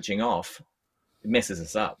on and switching off, it messes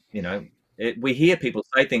us up. We hear people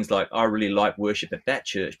say things like, "I really like worship at that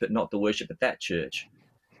church, but not the worship at that church,"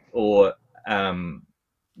 or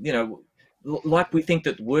like we think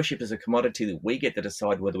that worship is a commodity that we get to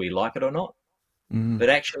decide whether we like it or not. But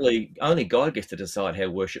actually, only God gets to decide how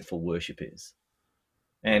worshipful worship is.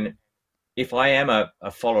 And if I am a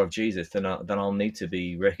follower of Jesus, then I'll need to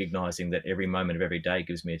be recognizing that every moment of every day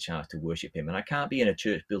gives me a chance to worship him. And I can't be in a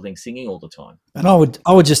church building singing all the time. And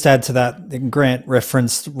I would just add to that, Grant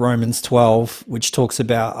referenced Romans 12, which talks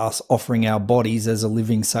about us offering our bodies as a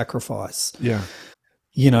living sacrifice. Yeah.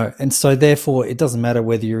 And so therefore it doesn't matter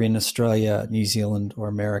whether you're in Australia, New Zealand, or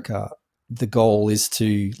America. The goal is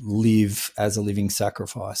to live as a living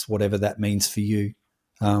sacrifice, whatever that means for you.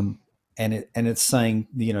 And it's saying,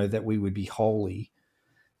 that we would be holy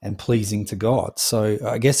and pleasing to God. So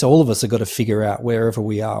I guess all of us have got to figure out wherever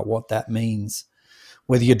we are, what that means.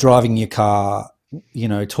 Whether you're driving your car,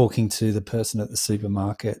 talking to the person at the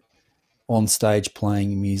supermarket, on stage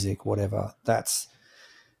playing music, whatever. That's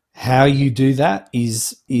how you do that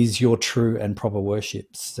is your true and proper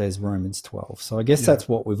worship, says Romans 12. So I guess that's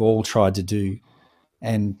what we've all tried to do.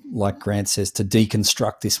 And like Grant says, to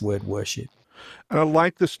deconstruct this word worship. And I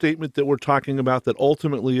like the statement that we're talking about, that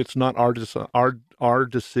ultimately it's not our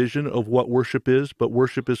decision of what worship is, but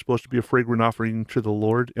worship is supposed to be a fragrant offering to the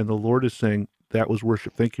Lord, and the Lord is saying, that was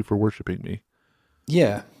worship. Thank you for worshiping me.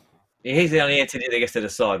 Yeah. He's the only entity that gets to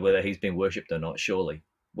decide whether he's been worshipped or not, surely.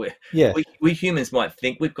 We humans might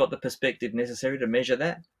think we've got the perspective necessary to measure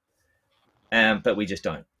that, but we just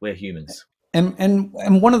don't. We're humans. And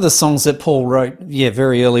one of the songs that Paul wrote,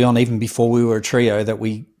 very early on, even before we were a trio, that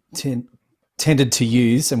we tended to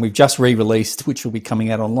use, and we've just re-released, which will be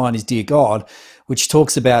coming out online, is Dear God, which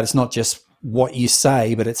talks about it's not just what you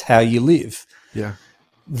say, but it's how you live. Yeah.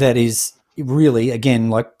 That is really, again,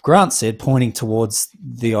 like Grant said, pointing towards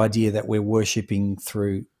the idea that we're worshipping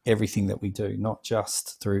through everything that we do, not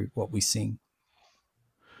just through what we sing.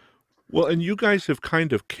 Well, and you guys have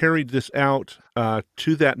kind of carried this out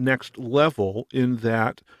to that next level, in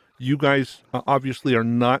that you guys obviously are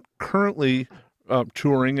not currently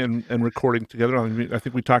touring and recording together. I mean, I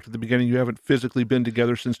think we talked at the beginning, you haven't physically been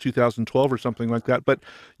together since 2012 or something like that, but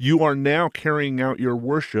you are now carrying out your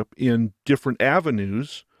worship in different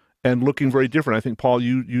avenues and looking very different. I think, Paul,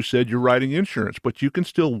 you said you're writing insurance, but you can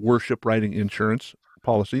still worship writing insurance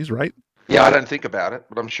policies, right? Yeah, I don't think about it,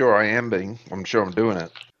 but I'm sure I am being. I'm sure I'm doing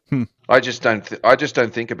it. I just don't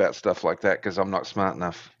think about stuff like that because I'm not smart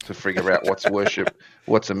enough to figure out what's worship,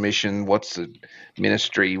 what's a mission, what's a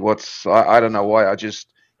ministry, I don't know why. I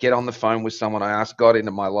just get on the phone with someone, I ask God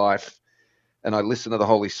into my life, and I listen to the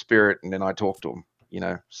Holy Spirit, and then I talk to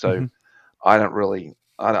him. So I don't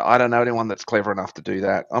know anyone that's clever enough to do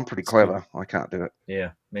that. I'm pretty clever. I can't do it.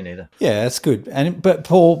 Yeah, me neither. Yeah, that's good. But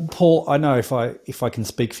Paul, I know if I can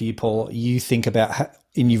speak for you, Paul, you think about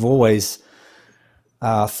and you've always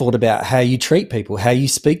thought about how you treat people, how you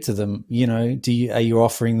speak to them. You know, are you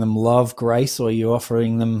offering them love, grace, or are you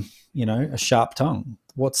offering them, you know, a sharp tongue?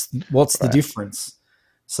 What's the difference?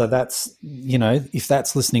 So that's, you know, if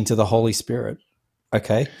that's listening to the Holy Spirit,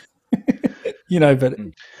 okay, you know. But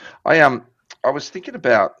I was thinking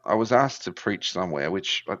about. I was asked to preach somewhere,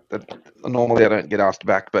 which normally I don't get asked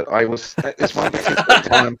back, but I was at this one particular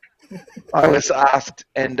time. I was asked,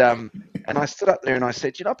 and I stood up there and I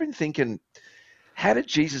said, you know, I've been thinking, how did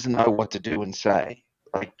Jesus know what to do and say?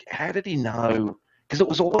 Like, how did he know? Because it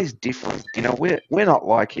was always different. You know, we're not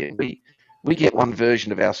like him. We get one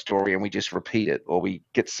version of our story and we just repeat it, or we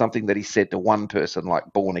get something that he said to one person,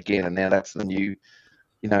 like born again, and now that's the new,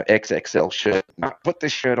 you know, XXL shirt. No, put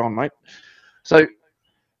this shirt on, mate. So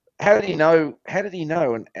how did he know? How did he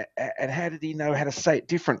know? And how did he know how to say it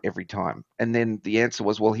different every time? And then the answer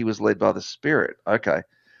was, well, he was led by the Spirit. Okay.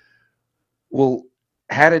 Well,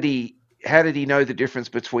 how did he know the difference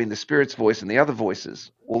between the Spirit's voice and the other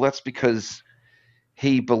voices? Well, that's because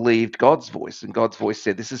he believed God's voice, and God's voice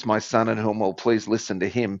said, this is my son in whom I'll please listen to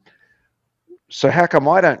him. So how come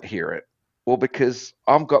I don't hear it? Well, because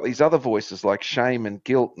I've got these other voices like shame and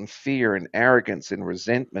guilt and fear and arrogance and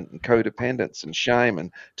resentment and codependence and shame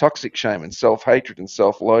and toxic shame and self-hatred and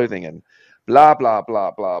self-loathing and blah, blah, blah,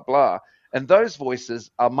 blah, blah. And those voices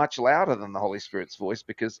are much louder than the Holy Spirit's voice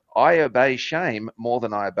because I obey shame more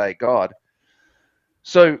than I obey God.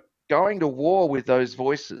 So going to war with those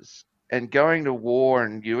voices and going to war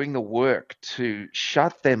and doing the work to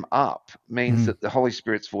shut them up means that the Holy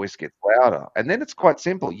Spirit's voice gets louder. And then it's quite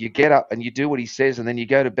simple. You get up and you do what he says and then you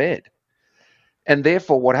go to bed. And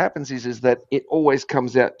therefore what happens is that it always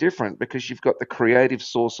comes out different because you've got the creative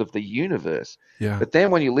source of the universe. Yeah. But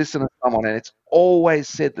then when you listen to someone and it's always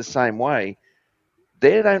said the same way,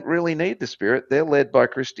 they don't really need the Spirit. They're led by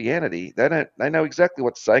Christianity. They know exactly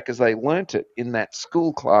what to say because they learnt it in that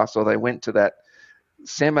school class or they went to that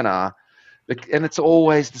seminar. And it's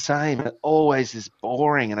always the same. It always is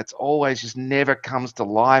boring, and it's always just never comes to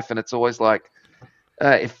life. And it's always like,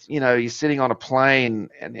 if you know you're sitting on a plane,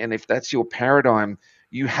 and if that's your paradigm,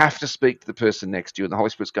 you have to speak to the person next to you, and the Holy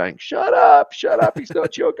Spirit's going, "Shut up, he's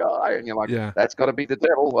not your guy," and you're like, "That's got to be the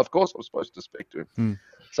devil. Of course, I'm supposed to speak to him."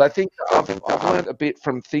 So I think I've learned a bit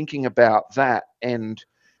from thinking about that, and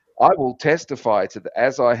I will testify to that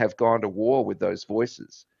as I have gone to war with those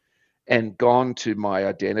voices and gone to my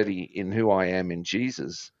identity in who I am in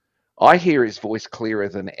Jesus, I hear his voice clearer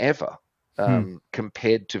than ever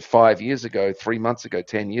compared to 5 years ago, 3 months ago,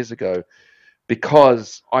 10 years ago,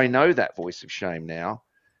 because I know that voice of shame now.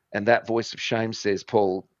 And that voice of shame says,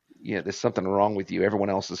 Paul, you know, there's something wrong with you. Everyone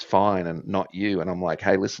else is fine and not you. And I'm like,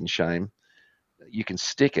 hey, listen, shame, you can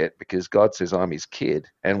stick it because God says I'm his kid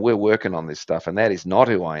and we're working on this stuff. And that is not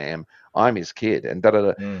who I am. I'm his kid and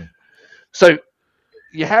da-da-da. So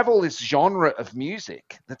you have all this genre of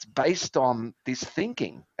music that's based on this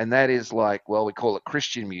thinking, and that is like, well, we call it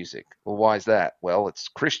Christian music. Well, why is that? Well, it's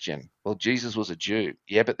Christian. Well, Jesus was a Jew.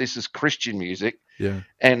 Yeah, but this is Christian music. Yeah.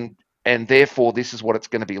 And therefore this is what it's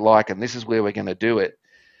going to be like, and this is where we're going to do it.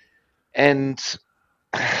 And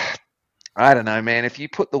I don't know, man, if you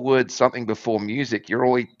put the word something before music, you're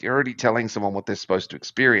already telling someone what they're supposed to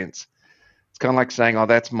experience. It's kind of like saying, oh,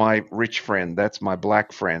 that's my rich friend, that's my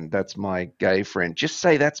black friend, that's my gay friend. Just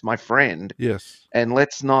say that's my friend. Yes. And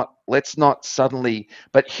let's not suddenly,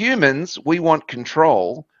 but humans, we want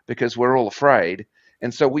control because we're all afraid.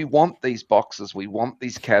 And so we want these boxes, we want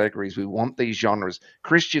these categories, we want these genres.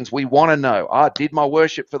 Christians, we want to know, I did my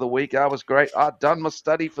worship for the week, I was great, I done my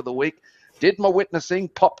study for the week, did my witnessing,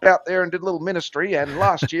 popped out there and did a little ministry, and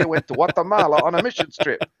last year went to Guatemala on a mission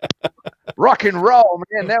trip. Rock and roll,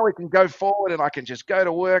 man. Now we can go forward and I can just go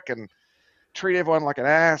to work and treat everyone like an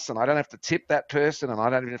ass, and I don't have to tip that person, and I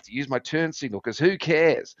don't even have to use my turn signal because who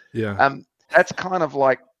cares? Yeah. That's kind of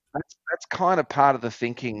like that's kind of part of the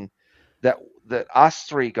thinking that us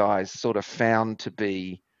three guys sort of found to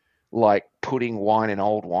be like putting wine in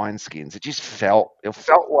old wineskins. It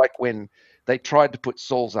felt like when they tried to put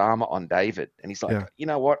Saul's armor on David, and he's like, you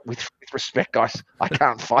know what? With respect, guys, I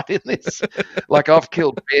can't fight in this. Like, I've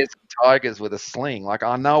killed bears and tigers with a sling. Like,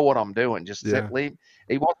 I know what I'm doing. Just leave.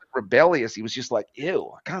 He wasn't rebellious. He was just like,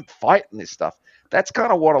 ew, I can't fight in this stuff. That's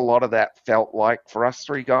kind of what a lot of that felt like for us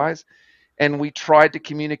three guys, and we tried to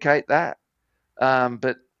communicate that.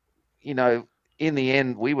 But you know, in the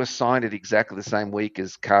end, we were signed at exactly the same week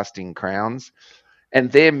as Casting Crowns.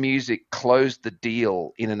 and their music closed the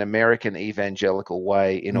deal in an American evangelical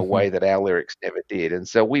way, in a way that our lyrics never did. And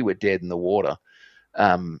so we were dead in the water.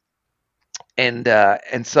 And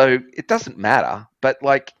so it doesn't matter, but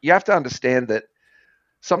like, you have to understand that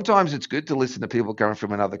sometimes it's good to listen to people coming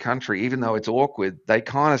from another country, even though it's awkward. They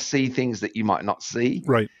kind of see things that you might not see.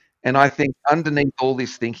 Right. And I think underneath all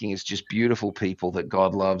this thinking is just beautiful people that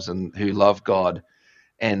God loves and who love God.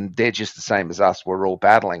 And they're just the same as us. We're all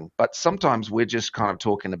battling. But sometimes we're just kind of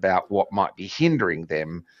talking about what might be hindering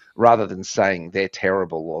them, rather than saying they're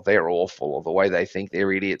terrible or they're awful or the way they think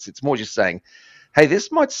they're idiots. It's more just saying, hey,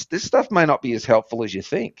 this stuff may not be as helpful as you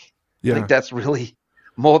think. Yeah. I think that's really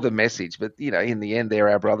more the message. But, you know, in the end, they're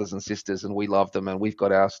our brothers and sisters, and we love them, and we've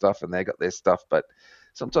got our stuff and they got their stuff. But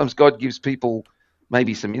sometimes God gives people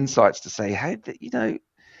maybe some insights to say, hey, you know,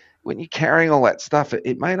 when you're carrying all that stuff,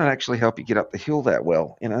 it may not actually help you get up the hill that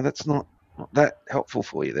well. You know, that's not that helpful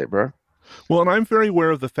for you there, bro. Well, and I'm very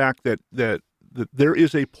aware of the fact that there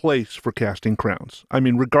is a place for casting crowns. I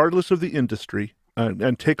mean, regardless of the industry,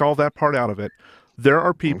 and take all that part out of it, there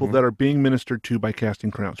are people that are being ministered to by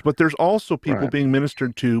casting crowns. But there's also people being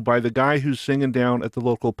ministered to by the guy who's singing down at the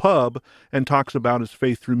local pub and talks about his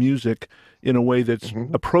faith through music in a way that's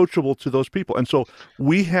approachable to those people. And so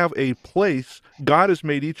we have a place. God has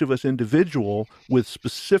made each of us individual with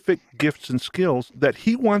specific gifts and skills that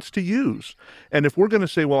he wants to use. And if we're going to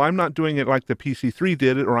say, well, I'm not doing it like the PC3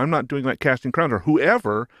 did it, or I'm not doing like Casting Crowns or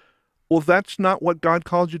whoever, well, that's not what God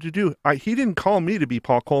called you to do. He didn't call me to be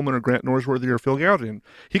Paul Coleman or Grant Norsworthy or Phil Gowden.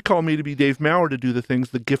 He called me to be Dave Maurer, to do the things,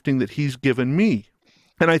 the gifting that he's given me.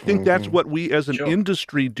 And I think that's what we as an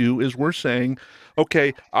industry do, is we're saying,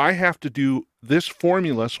 okay, I have to do this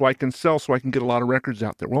formula so I can sell, so I can get a lot of records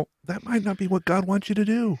out there. Well, that might not be what God wants you to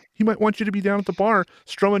do. He might want you to be down at the bar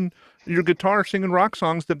strumming your guitar, singing rock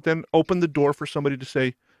songs that then open the door for somebody to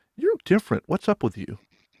say, you're different. What's up with you?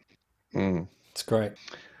 It's great.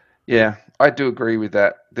 Yeah, I do agree with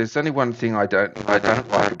that. There's only one thing I don't like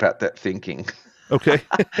about that thinking. Okay.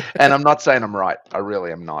 And I'm not saying I'm right. I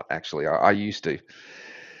really am not, actually. I used to.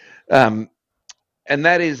 And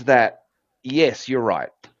that is that, yes, you're right.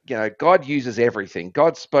 You know, God uses everything.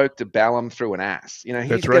 God spoke to Balaam through an ass. You know,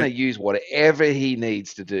 he's going to use whatever he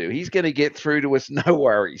needs to do. He's going to get through to us, no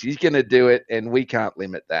worries. He's going to do it, and we can't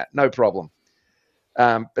limit that. No problem.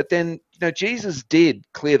 But then, you know, Jesus did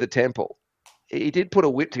clear the temple. He did put a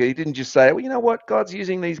whip together. He didn't just say, well, you know what, God's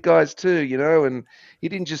using these guys too, you know, and he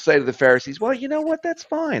didn't just say to the Pharisees, well, you know what, that's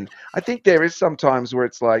fine. I think there is some times where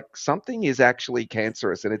it's like something is actually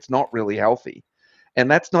cancerous and it's not really healthy. And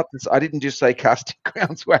that's not, I didn't just say Casting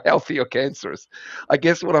Crowns were healthy or cancerous. I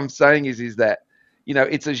guess what I'm saying is that, you know,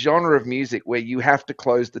 it's a genre of music where you have to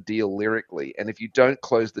close the deal lyrically. And if you don't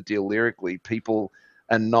close the deal lyrically, people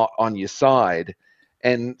are not on your side.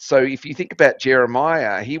 And so if you think about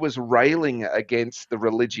Jeremiah, he was railing against the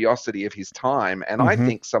religiosity of his time. And I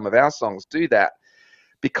think some of our songs do that,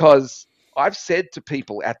 because I've said to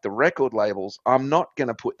people at the record labels, I'm not going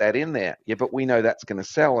to put that in there. Yeah, but we know that's going to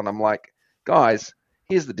sell. And I'm like, guys,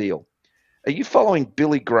 here's the deal. Are you following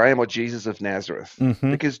Billy Graham or Jesus of Nazareth?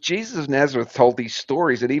 Because Jesus of Nazareth told these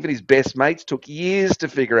stories that even his best mates took years to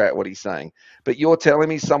figure out what he's saying. But you're telling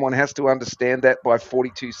me someone has to understand that by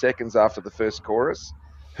 42 seconds after the first chorus?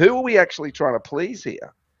 Who are we actually trying to please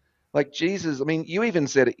here? Like Jesus, I mean, you even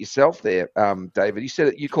said it yourself there, David. You said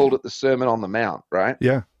it, you called it the Sermon on the Mount, right?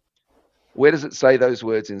 Yeah. Where does it say those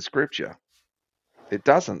words in Scripture? It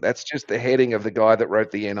doesn't. That's just the heading of the guy that wrote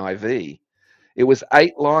the NIV. It was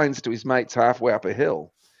 8 lines to his mates halfway up a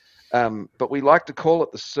hill. But we like to call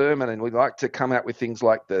it the sermon, and we like to come out with things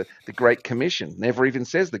like the Great Commission. Never even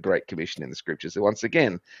says the Great Commission in the Scriptures. So once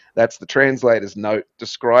again, that's the translator's note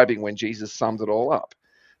describing when Jesus summed it all up.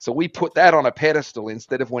 So we put that on a pedestal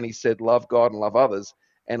instead of when he said love God and love others,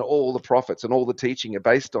 and all the prophets and all the teaching are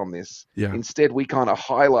based on this. Yeah. Instead, we kind of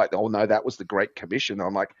highlight, oh no, that was the Great Commission.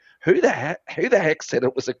 I'm like, who the heck said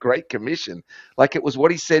it was a Great Commission? Like, it was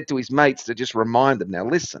what he said to his mates to just remind them, now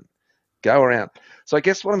listen, go around. So I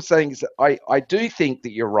guess what I'm saying is that I do think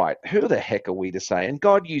that you're right. Who the heck are we to say? And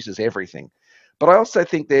God uses everything. But I also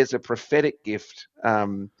think there's a prophetic gift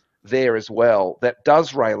there as well that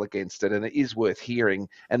does rail against it, and it is worth hearing.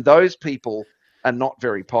 And those people are not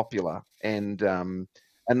very popular, and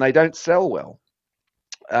they don't sell well.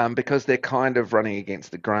 Because they're kind of running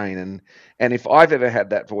against the grain. And if I've ever had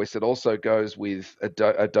that voice, it also goes with a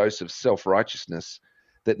dose of self-righteousness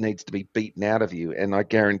that needs to be beaten out of you. And I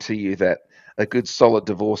guarantee you that a good solid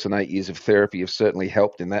divorce and 8 years of therapy have certainly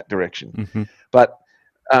helped in that direction. But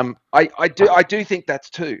I do think that's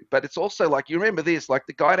too. But it's also like, you remember this, like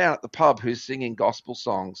the guy down at the pub who's singing gospel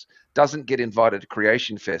songs doesn't get invited to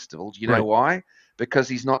Creation Festival. Do you know why? because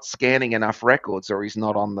he's not scanning enough records, or he's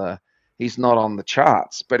not on the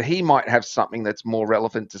charts. But he might have something that's more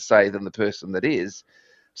relevant to say than the person that is.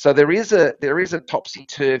 So there is a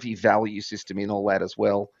topsy-turvy value system in all that as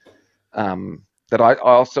well, that I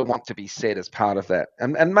also want to be said as part of that.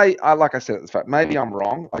 And like I said at the fact, maybe I'm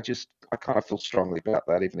wrong. I kind of feel strongly about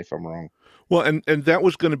that, even if I'm wrong. Well, and that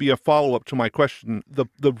was going to be a follow-up to my question.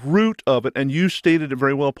 The root of it, and you stated it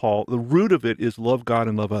very well, Paul, the root of it is love God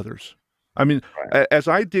and love others. I mean, Right. as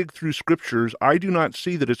I dig through scriptures, I do not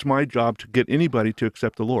see that it's my job to get anybody to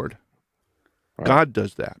accept the Lord. Right. God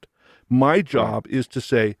does that. My job is to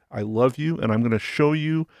say, I love you, and I'm going to show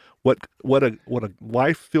you what a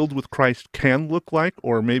life filled with Christ can look like,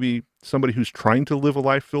 or maybe somebody who's trying to live a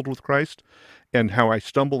life filled with Christ, and how I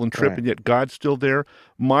stumble and trip, Right. and yet God's still there.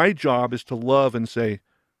 My job is to love and say,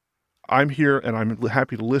 I'm here, and I'm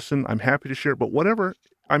happy to listen. I'm happy to share, but whatever,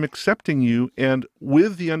 I'm accepting you, and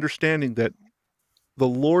with the understanding that the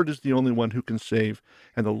Lord is the only one who can save,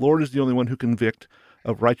 and the Lord is the only one who can convict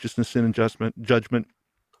of righteousness, sin, and judgment.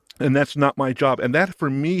 And that's not my job. And that, for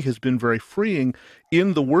me, has been very freeing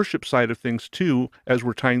in the worship side of things, too, as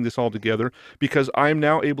we're tying this all together, because I'm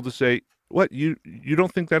now able to say, what, you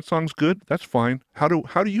don't think that song's good? That's fine. How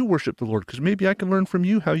do you worship the Lord? Because maybe I can learn from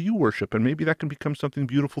you how you worship, and maybe that can become something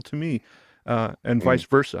beautiful to me, and vice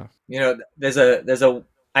versa. You know, there's a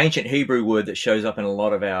ancient Hebrew word that shows up in a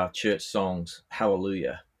lot of our church songs.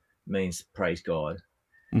 Hallelujah means praise God.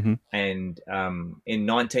 Mm-hmm. And in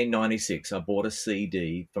 1996, I bought a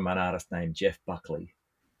CD from an artist named Jeff Buckley,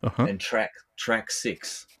 Uh-huh. and track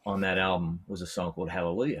 6 on that album was a song called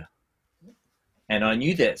Hallelujah. And I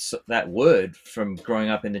knew that word from growing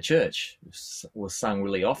up in the church. It was sung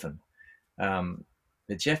really often.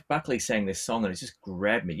 But Jeff Buckley sang this song, and it just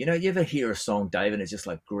grabbed me. You know, you ever hear a song, Dave, and it just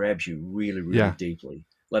like grabs you really, really deeply?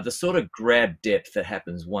 Like the sort of grab depth that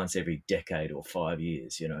happens once every decade or 5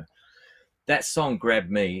 years, you know. That song grabbed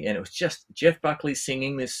me, and it was just Jeff Buckley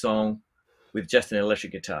singing this song with just an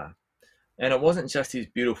electric guitar. And it wasn't just his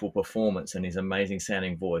beautiful performance and his amazing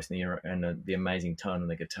sounding voice and the amazing tone on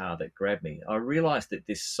the guitar that grabbed me. I realized that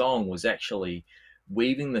this song was actually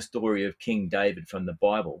weaving the story of King David from the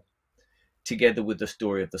Bible together with the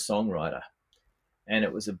story of the songwriter. And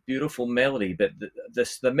it was a beautiful melody. But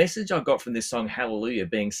the message I got from this song, Hallelujah,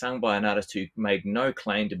 being sung by an artist who made no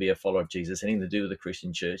claim to be a follower of Jesus, anything to do with the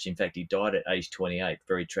Christian church. In fact, he died at age 28,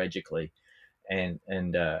 very tragically. And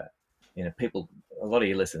you know, a lot of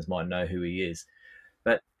your listeners might know who he is.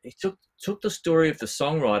 But he took the story of the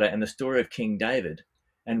songwriter and the story of King David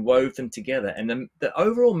and wove them together. And the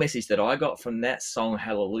overall message that I got from that song,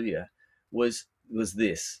 Hallelujah, was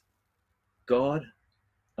this: God,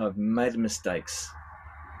 I've made mistakes.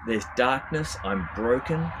 There's darkness. I'm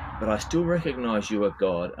broken, but I still recognize you are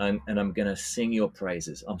God, and I'm going to sing your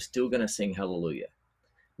praises. I'm still going to sing Hallelujah.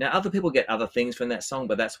 Now, other people get other things from that song,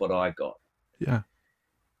 but that's what I got. Yeah.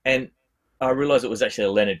 And I realized it was actually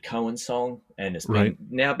a Leonard Cohen song, and it's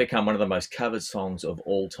now become one of the most covered songs of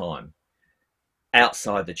all time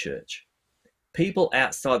outside the church. People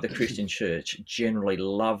outside the Christian church generally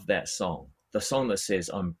love that song. The song that says,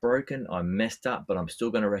 I'm broken, I'm messed up, but I'm still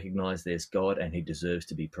going to recognize there's God and he deserves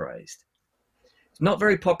to be praised. It's not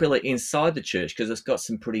very popular inside the church because it's got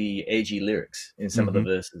some pretty edgy lyrics in some of the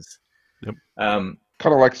verses. Yep. Kind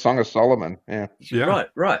of like Song of Solomon. Yeah.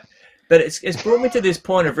 Right. But it's brought me to this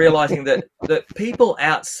point of realizing that people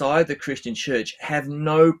outside the Christian church have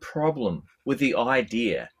no problem with the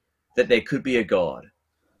idea that there could be a God,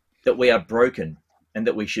 that we are broken and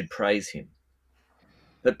that we should praise him.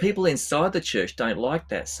 But people inside the church don't like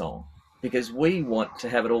that song because we want to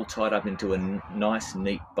have it all tied up into a nice,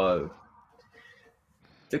 neat bow.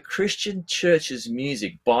 The Christian church's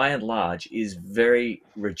music, by and large, is very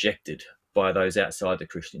rejected by those outside the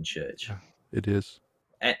Christian church. Yeah, it is.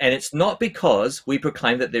 And it's not because we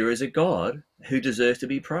proclaim that there is a God who deserves to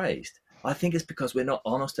be praised. I think it's because we're not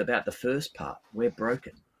honest about the first part. We're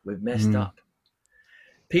broken. We've messed up.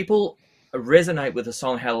 People resonate with the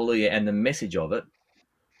song Hallelujah and the message of it.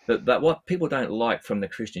 But what people don't like from the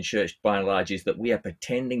Christian church, by and large, is that we are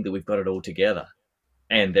pretending that we've got it all together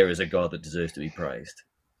and there is a God that deserves to be praised.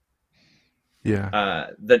 Yeah.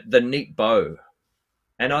 The neat bow.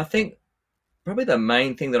 And I think probably the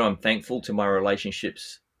main thing that I'm thankful to my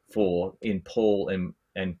relationships for in Paul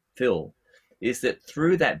and Phil is that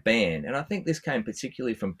through that band, and I think this came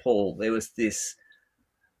particularly from Paul, there was this,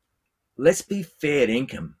 let's be fair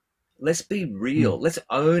income. Let's be real. Let's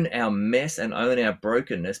own our mess and own our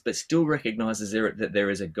brokenness, but still recognizes that there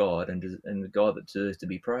is a God and the God that deserves to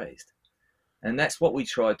be praised. And that's what we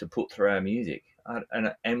tried to put through our music.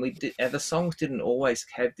 And the songs didn't always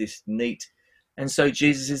have this neat, and so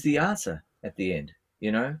Jesus is the answer. at the end,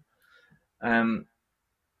 you know? And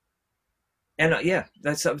yeah,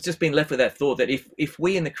 I've just been left with that thought that if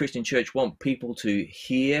we in the Christian church want people to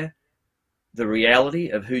hear the reality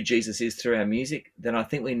of who Jesus is through our music, then I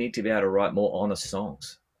think we need to be able to write more honest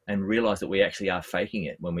songs and realize that we actually are faking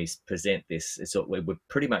it when we present this. We've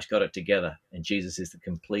pretty much got it together, and Jesus is the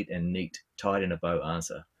complete and neat, tied in a bow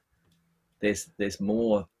answer. There's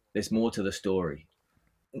more to the story.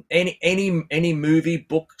 Any movie,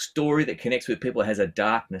 book, story that connects with people has a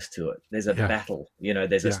darkness to it. There's a battle,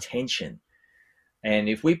 there's a tension. And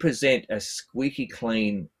if we present a squeaky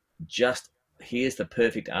clean, just here's the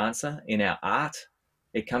perfect answer in our art,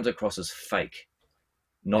 it comes across as fake,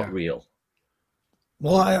 not real.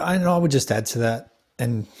 Well, I would just add to that,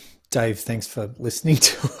 and Dave, thanks for listening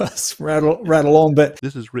to us rattle on. But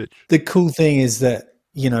this is Rich. The cool thing is that,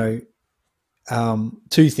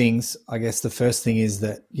 two things. I guess the first thing is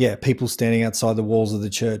that, people standing outside the walls of the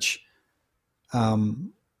church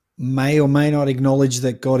may or may not acknowledge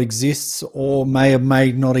that God exists, or may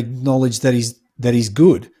not acknowledge that he's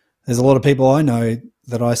good. There's a lot of people I know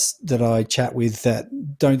that I chat with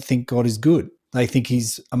that don't think God is good. They think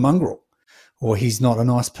he's a mongrel, or he's not a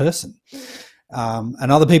nice person.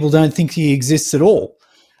 And other people don't think he exists at all.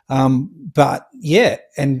 But yeah,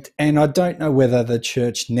 and I don't know whether the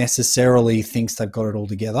church necessarily thinks they've got it all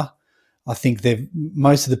together. I think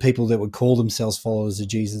most of the people that would call themselves followers of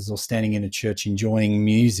Jesus or standing in a church enjoying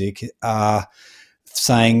music are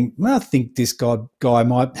saying, well, I think this guy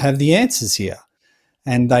might have the answers here.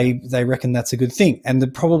 And they reckon that's a good thing.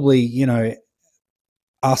 And probably,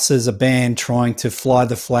 us as a band trying to fly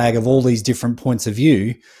the flag of all these different points of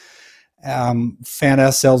view, found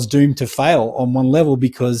ourselves doomed to fail on one level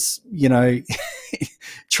because,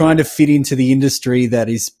 trying to fit into the industry that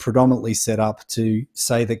is predominantly set up to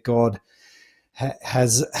say that God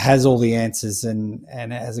has all the answers and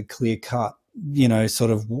has a clear cut, sort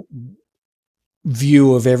of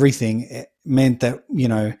view of everything, it meant that,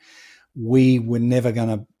 we were never going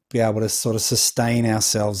to be able to sort of sustain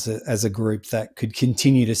ourselves as a group that could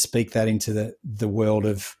continue to speak that into the world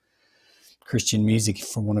of Christian music,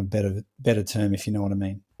 for want of a better term, if you know what I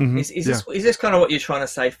mean. Mm-hmm. Is this kind of what you're trying to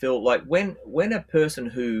say, Phil? Like when a person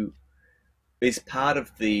who is part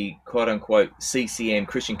of the quote unquote CCM,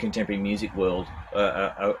 Christian contemporary music world,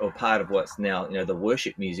 or part of what's now the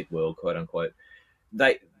worship music world, quote unquote,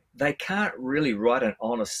 they can't really write an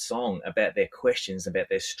honest song about their questions, about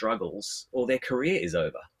their struggles, or their career is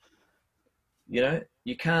over.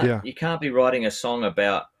 You can't be writing a song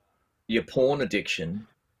about your porn addiction,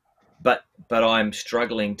 but I'm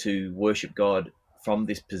struggling to worship God from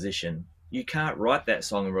this position. You can't write that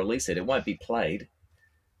song and release it. It won't be played.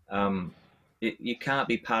 You can't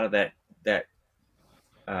be part of that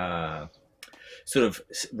sort of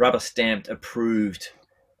rubber stamped, approved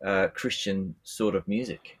Christian sort of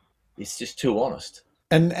music. It's just too honest.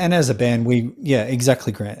 And as a band,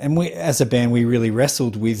 exactly, Grant. And as a band, we really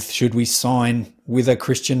wrestled with, should we sign with a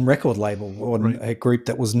Christian record label or a group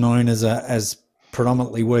that was known as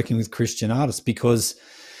predominantly working with Christian artists, because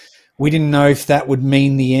we didn't know if that would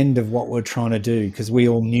mean the end of what we're trying to do, because we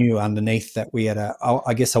all knew underneath that we had a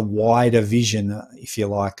wider vision, if you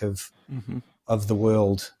like, of the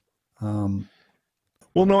world.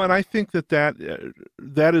 Well, no, and I think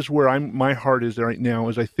that is where my heart is right now,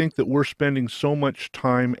 is I think that we're spending so much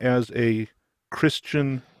time as a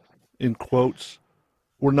Christian, in quotes.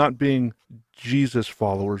 We're not being Jesus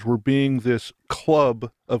followers. We're being this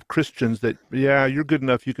club of Christians that, you're good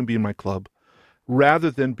enough, you can be in my club,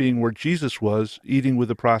 rather than being where Jesus was, eating with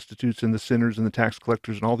the prostitutes and the sinners and the tax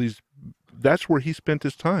collectors and all these. That's where he spent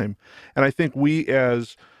his time. And I think we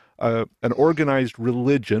as an organized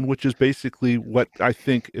religion, which is basically what I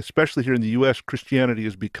think, especially here in the U.S., Christianity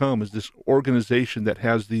has become, is this organization that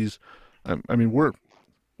has these,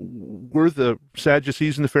 we're the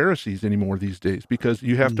Sadducees and the Pharisees anymore these days, because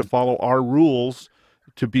you have to follow our rules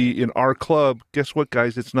to be in our club. Guess what,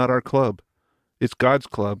 guys? It's not our club. It's God's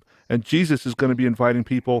club. And Jesus is going to be inviting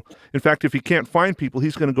people. In fact, if he can't find people,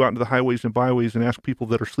 he's going to go out into the highways and byways and ask people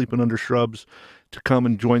that are sleeping under shrubs to come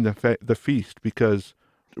and join the feast, because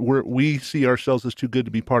we see ourselves as too good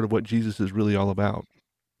to be part of what Jesus is really all about.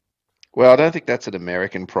 Well, I don't think that's an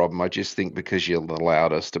American problem. I just think because you're the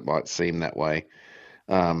loudest, it might seem that way.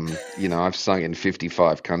 I've sung in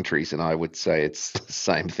 55 countries, and I would say it's the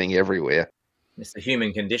same thing everywhere. It's the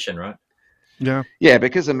human condition, right? Yeah,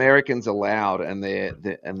 because Americans are loud, and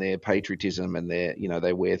their patriotism and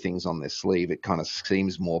they wear things on their sleeve. It kind of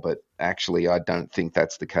seems more, but actually, I don't think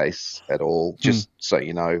that's the case at all. Just so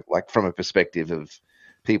like from a perspective of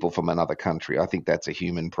people from another country, I think that's a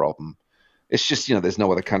human problem. It's just, there's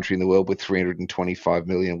no other country in the world with 325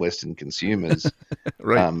 million Western consumers.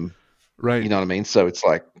 Right. Right. You know what I mean? So it's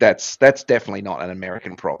like that's definitely not an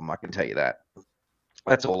American problem. I can tell you that.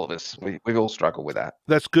 That's all of us. We've all struggled with that.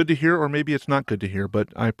 That's good to hear, or maybe it's not good to hear, but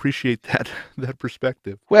I appreciate that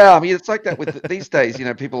perspective. Well, I mean, it's like that with these days.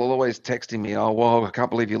 People are always texting me, "Oh, well, I can't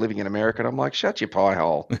believe you're living in America." And I'm like, "Shut your pie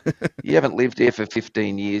hole! You haven't lived here for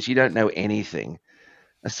 15 years. You don't know anything."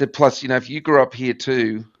 I said, "Plus, if you grew up here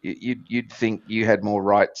too, you'd think you had more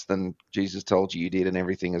rights than Jesus told you did, and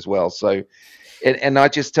everything as well." So, and I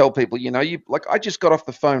just tell people, I just got off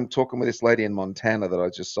the phone talking with this lady in Montana that I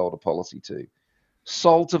just sold a policy to.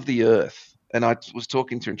 Salt of the earth. And I was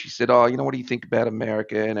talking to her and she said, "Oh, what do you think about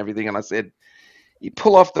America and everything?" And I said, "You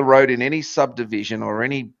pull off the road in any subdivision or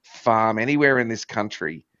any farm anywhere in this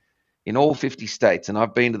country, in all 50 states, and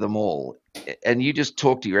I've been to them all, and you just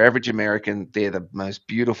talk to your average American, they're the most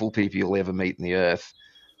beautiful people you'll ever meet in the earth."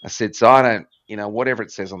 I said, "So I don't, whatever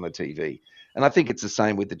it says on the TV." And I think it's the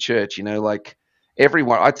same with the church, like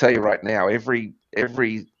everyone, I tell you right now, every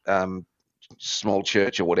small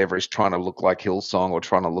church or whatever is trying to look like Hillsong or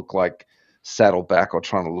trying to look like Saddleback or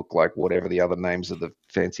trying to look like whatever the other names of the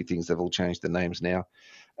fancy things. They've all changed the names now.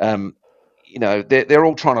 They're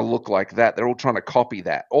all trying to look like that. They're all trying to copy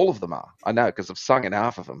that. All of them are. I know, because I've sung in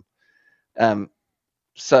half of them.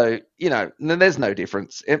 So, there's no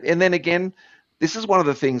difference. And then again, this is one of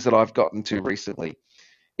the things that I've gotten to recently.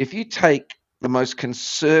 If you take the most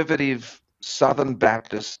conservative Southern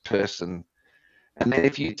Baptist person, and then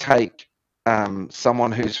if you take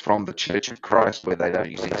someone who's from the Church of Christ where they don't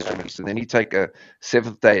use instruments, and then you take a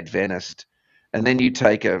Seventh-day Adventist, and then you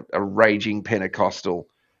take a raging Pentecostal,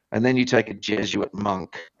 and then you take a Jesuit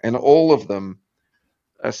monk, and all of them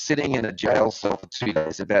are sitting in a jail cell for 2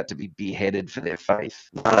 days about to be beheaded for their faith.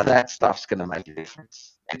 None of that stuff's going to make a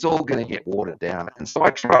difference. It's all going to get watered down. And so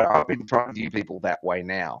I've been trying to view people that way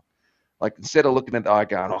now. Like, instead of looking at the eye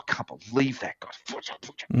going, "Oh, I can't believe that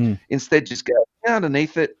guy." Instead, just go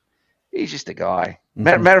underneath it. He's just a guy.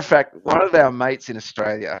 Matter of fact, one of our mates in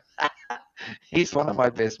Australia, he's one of my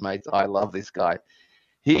best mates. I love this guy.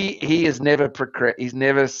 He has he's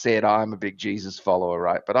never said, "I'm a big Jesus follower,"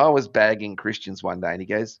 right? But I was bagging Christians one day, and he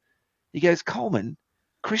goes, "Coleman,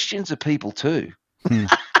 Christians are people too."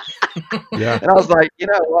 Yeah. And I was like, "You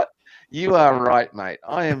know what? You are right, mate.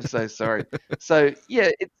 I am so sorry." So yeah,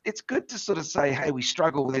 it's good to sort of say, "Hey, we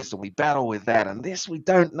struggle with this and we battle with that, and this we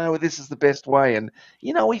don't know this is the best way, and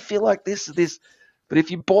we feel like this is this." But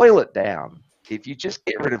if you boil it down, if you just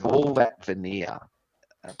get rid of all that veneer,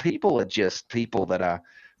 people are just people that are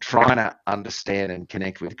trying to understand and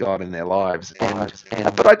connect with God in their lives.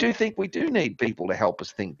 But I do think we do need people to help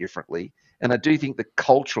us think differently, and I do think that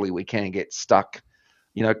culturally we can get stuck.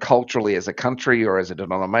 Culturally as a country or as a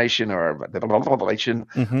denomination or a denomination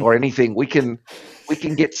or anything, we can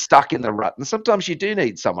get stuck in the rut. And sometimes you do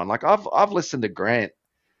need someone. Like I've listened to Grant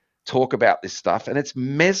talk about this stuff, and it's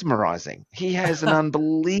mesmerizing. He has an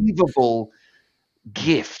unbelievable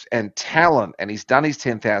gift and talent, and he's done his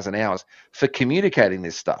 10,000 hours for communicating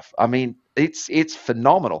this stuff. I mean, it's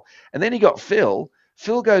phenomenal. And then you got Phil.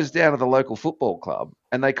 Phil goes down to the local football club,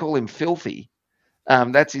 and they call him Filthy.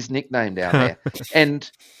 That's his nickname down there, and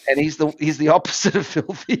he's the opposite of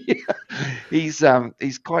filthy. He's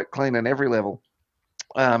quite clean on every level,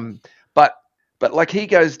 but like he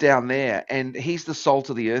goes down there and he's the salt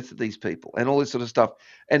of the earth to these people and all this sort of stuff,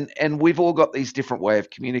 and we've all got these different way of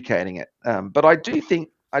communicating it. But I do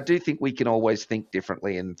think we can always think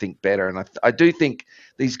differently and think better, and I do think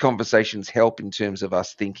these conversations help in terms of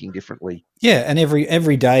us thinking differently. Yeah, and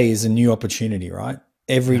every day is a new opportunity, right?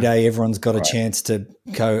 Every day, everyone's got a chance to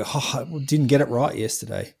go, "Oh, I didn't get it right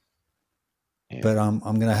yesterday, but I'm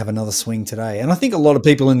going to have another swing today." And I think a lot of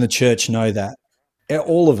people in the church know that.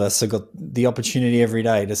 All of us have got the opportunity every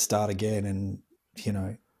day to start again and,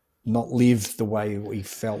 not live the way we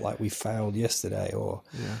felt like we failed yesterday, or,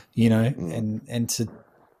 and to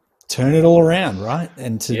turn it all around, right?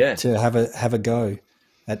 And to have a go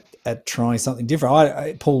at trying something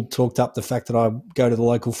different. Paul talked up the fact that I go to the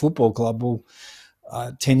local football club. Well,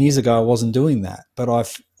 10 years ago, I wasn't doing that, but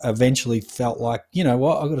I've eventually felt like, you know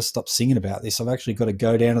what, I've got to stop singing about this. I've actually got to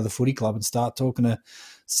go down to the footy club and start talking to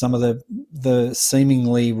some of the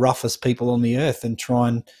seemingly roughest people on the earth and try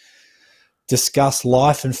and discuss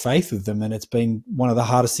life and faith with them. And it's been one of the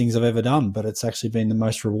hardest things I've ever done, but it's actually been the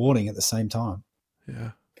most rewarding at the same time.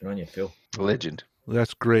 Yeah. Good on you, Phil. Legend.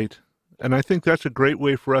 That's great. And I think that's a great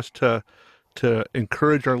way for us to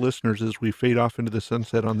encourage our listeners as we fade off into the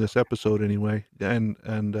sunset on this episode anyway.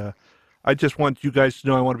 And I just want you guys to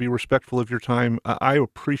know I want to be respectful of your time. I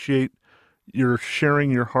appreciate your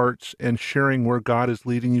sharing your hearts and sharing where God is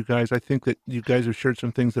leading you guys. I think that you guys have shared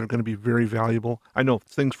some things that are going to be very valuable. I know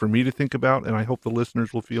things for me to think about, and I hope the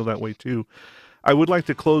listeners will feel that way too. I would like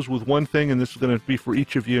to close with one thing, and this is going to be for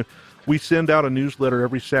each of you. We send out a newsletter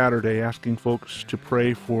every Saturday asking folks to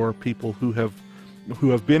pray for people who have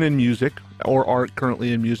been in music or are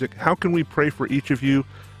currently in music. How can we pray for each of you?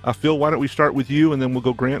 Phil, why don't we start with you, and then we'll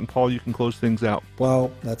go Grant, and Paul, you can close things out.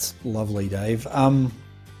 Well, that's lovely, Dave.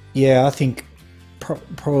 Yeah, I think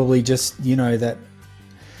probably just, that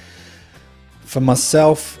for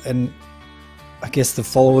myself and I guess the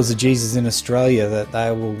followers of Jesus in Australia, that they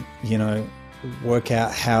will, work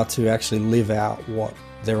out how to actually live out what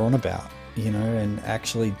they're on about, and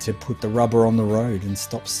actually to put the rubber on the road and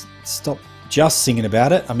stop just singing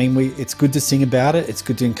about it. I mean, it's good to sing about it. It's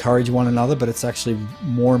good to encourage one another, but it's actually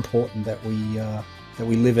more important that we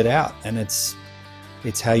live it out. And it's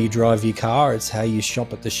how you drive your car. It's how you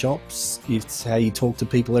shop at the shops. It's how you talk to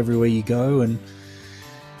people everywhere you go. And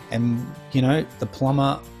the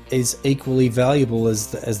plumber is equally valuable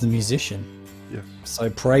as the musician. Yeah. So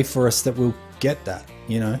pray for us that we'll get that.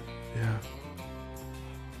 Yeah.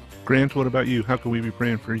 Grant, what about you? How can we be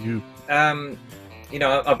praying for you?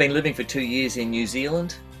 I've been living for 2 years in New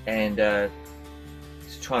Zealand and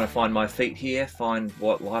just trying to find my feet here, find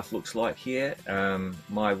what life looks like here.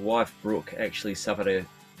 My wife, Brooke, actually suffered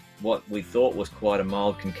what we thought was quite a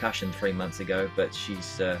mild concussion 3 months ago, but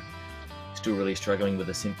she's still really struggling with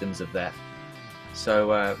the symptoms of that.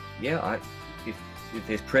 So, if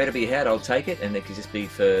there's prayer to be had, I'll take it, and it could just be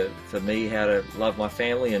for me how to love my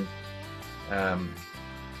family and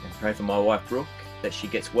pray for my wife, Brooke, that she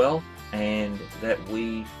gets well, and that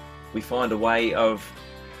we find a way of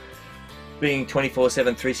being 24/7,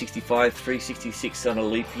 365, 366 on a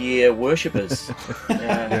leap year worshippers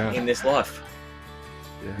in this life.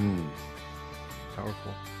 Yeah.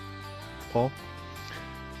 Powerful. Paul?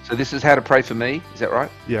 So this is how to pray for me, is that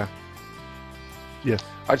right? Yeah. Yes.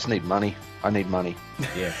 I just need money. I need money.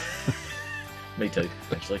 Yeah. Me too,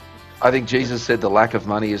 actually. I think Jesus said the lack of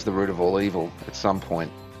money is the root of all evil at some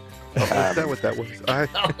point. Is that what that was?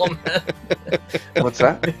 Oh, man. What's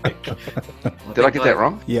that? Did I get that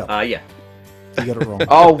wrong? Yeah. Yeah. You got it wrong.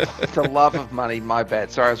 Oh, the love of money. My bad.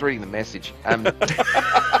 Sorry, I was reading the message.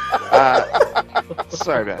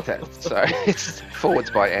 Sorry about that. Sorry. It's forwards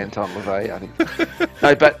by Anton LaVey, I think.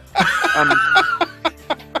 No, but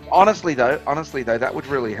honestly though, that would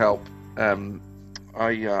really help.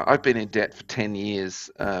 I've been in debt for 10 years.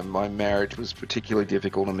 My marriage was particularly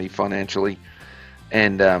difficult on me financially,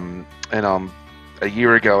 and a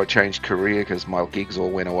year ago I changed career because my gigs all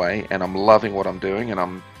went away, and I'm loving what I'm doing, and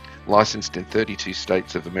I'm licensed in 32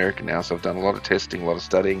 states of America now, so I've done a lot of testing, a lot of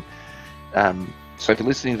studying. So if you're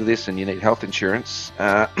listening to this and you need health insurance,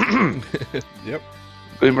 Yep.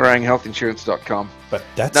 boomeranghealthinsurance.com. But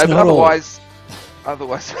that's No, but not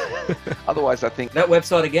otherwise, I think That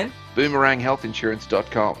website again?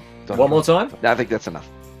 boomeranghealthinsurance.com. One more time? No, I think that's enough.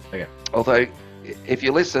 Okay. Although, if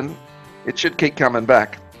you listen, it should keep coming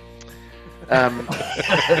back.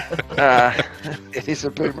 It is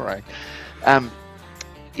a boomerang.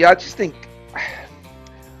 I just think,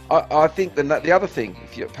 I think the other thing,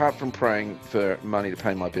 apart from praying for money to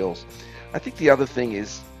pay my bills, I think the other thing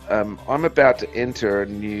is I'm about to enter a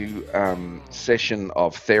new session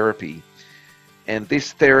of therapy, and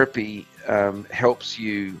this therapy helps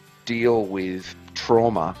you deal with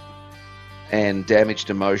trauma and damaged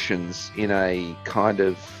emotions in a kind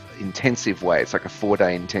of intensive way. It's like a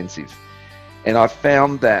 4-day intensive. And I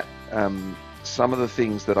found that some of the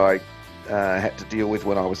things that I had to deal with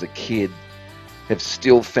when I was a kid have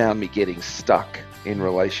still found me getting stuck in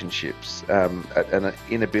relationships, an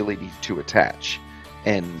inability to attach.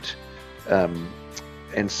 And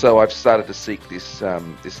so I've started to seek this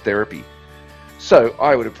therapy. So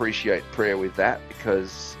I would appreciate prayer with that,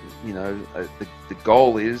 because the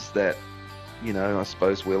goal is that I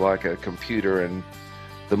suppose we're like a computer, and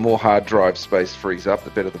the more hard drive space frees up, the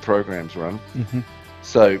better the programs run. Mm-hmm.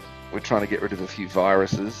 So we're trying to get rid of a few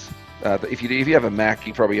viruses. If you have a Mac,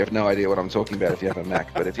 you probably have no idea what I'm talking about if you have a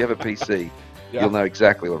Mac. But if you have a PC, Yeah. you'll know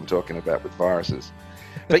exactly what I'm talking about with viruses.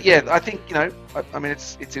 But yeah, I think I mean,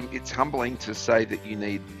 it's humbling to say that you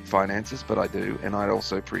need finances, but I do, and I'd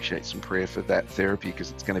also appreciate some prayer for that therapy,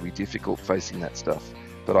 because it's going to be difficult facing that stuff.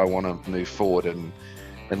 But I want to move forward and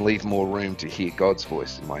leave more room to hear God's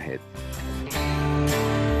voice in my head.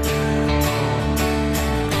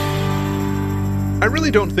 I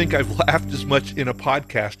really don't think I've laughed as much in a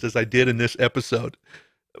podcast as I did in this episode.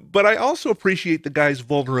 But I also appreciate the guys'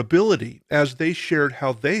 vulnerability as they shared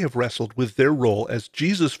how they have wrestled with their role as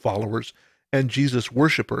Jesus followers and Jesus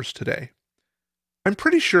worshipers today. I'm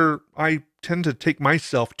pretty sure I tend to take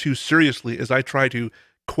myself too seriously as I try to,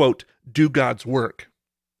 quote, do God's work.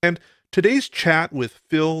 And today's chat with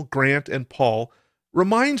Phil, Grant, and Paul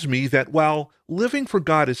reminds me that while living for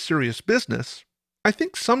God is serious business, I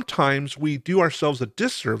think sometimes we do ourselves a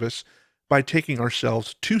disservice by taking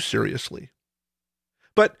ourselves too seriously.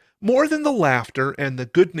 But more than the laughter and the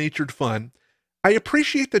good-natured fun, I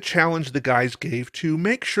appreciate the challenge the guys gave to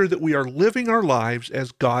make sure that we are living our lives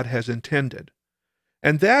as God has intended.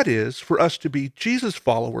 And that is for us to be Jesus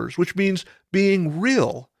followers, which means being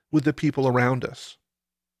real with the people around us.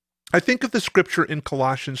 I think of the scripture in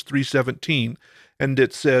Colossians 3:17, and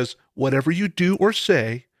it says, "Whatever you do or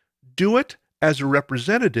say, do it as a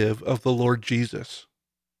representative of the Lord Jesus."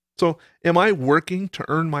 So, am I working to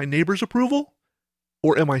earn my neighbor's approval?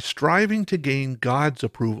 Or am I striving to gain God's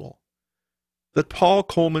approval? The Paul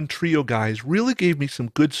Coleman Trio guys really gave me some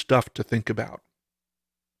good stuff to think about.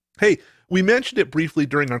 Hey, we mentioned it briefly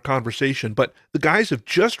during our conversation, but the guys have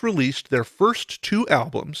just released their first 2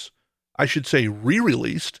 albums, I should say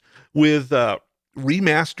re-released, with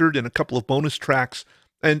remastered and a couple of bonus tracks,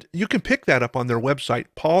 and you can pick that up on their website,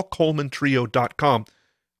 paulcolemantrio.com.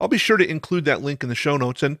 I'll be sure to include that link in the show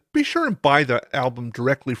notes, and be sure and buy the album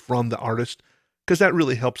directly from the artist, because that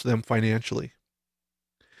really helps them financially.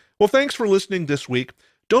 Well, thanks for listening this week.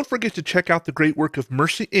 Don't forget to check out the great work of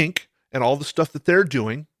Mercy Inc. and all the stuff that they're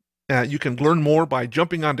doing. You can learn more by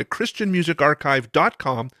jumping onto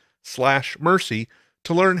christianmusicarchive.com/mercy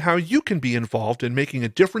to learn how you can be involved in making a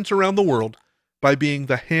difference around the world by being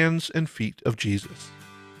the hands and feet of Jesus.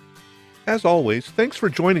 As always, thanks for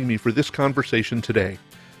joining me for this conversation today.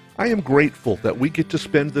 I am grateful that we get to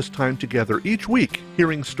spend this time together each week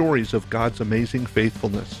hearing stories of God's amazing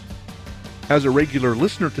faithfulness. As a regular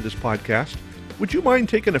listener to this podcast, would you mind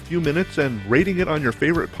taking a few minutes and rating it on your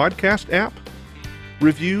favorite podcast app?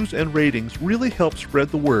 Reviews and ratings really help spread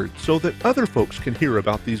the word so that other folks can hear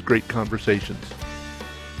about these great conversations.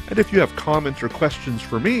 And if you have comments or questions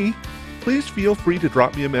for me, please feel free to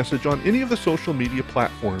drop me a message on any of the social media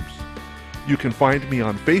platforms. You can find me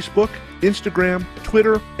on Facebook, Instagram,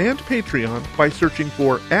 Twitter, and Patreon by searching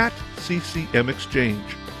for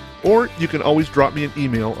 @CCMExchange. Or you can always drop me an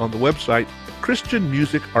email on the website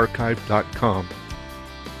christianmusicarchive.com.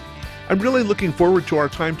 I'm really looking forward to our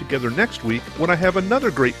time together next week when I have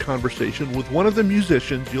another great conversation with one of the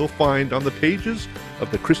musicians you'll find on the pages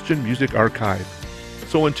of the Christian Music Archive.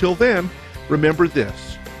 So until then, remember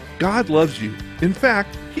this: God loves you. In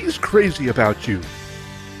fact, He's crazy about you.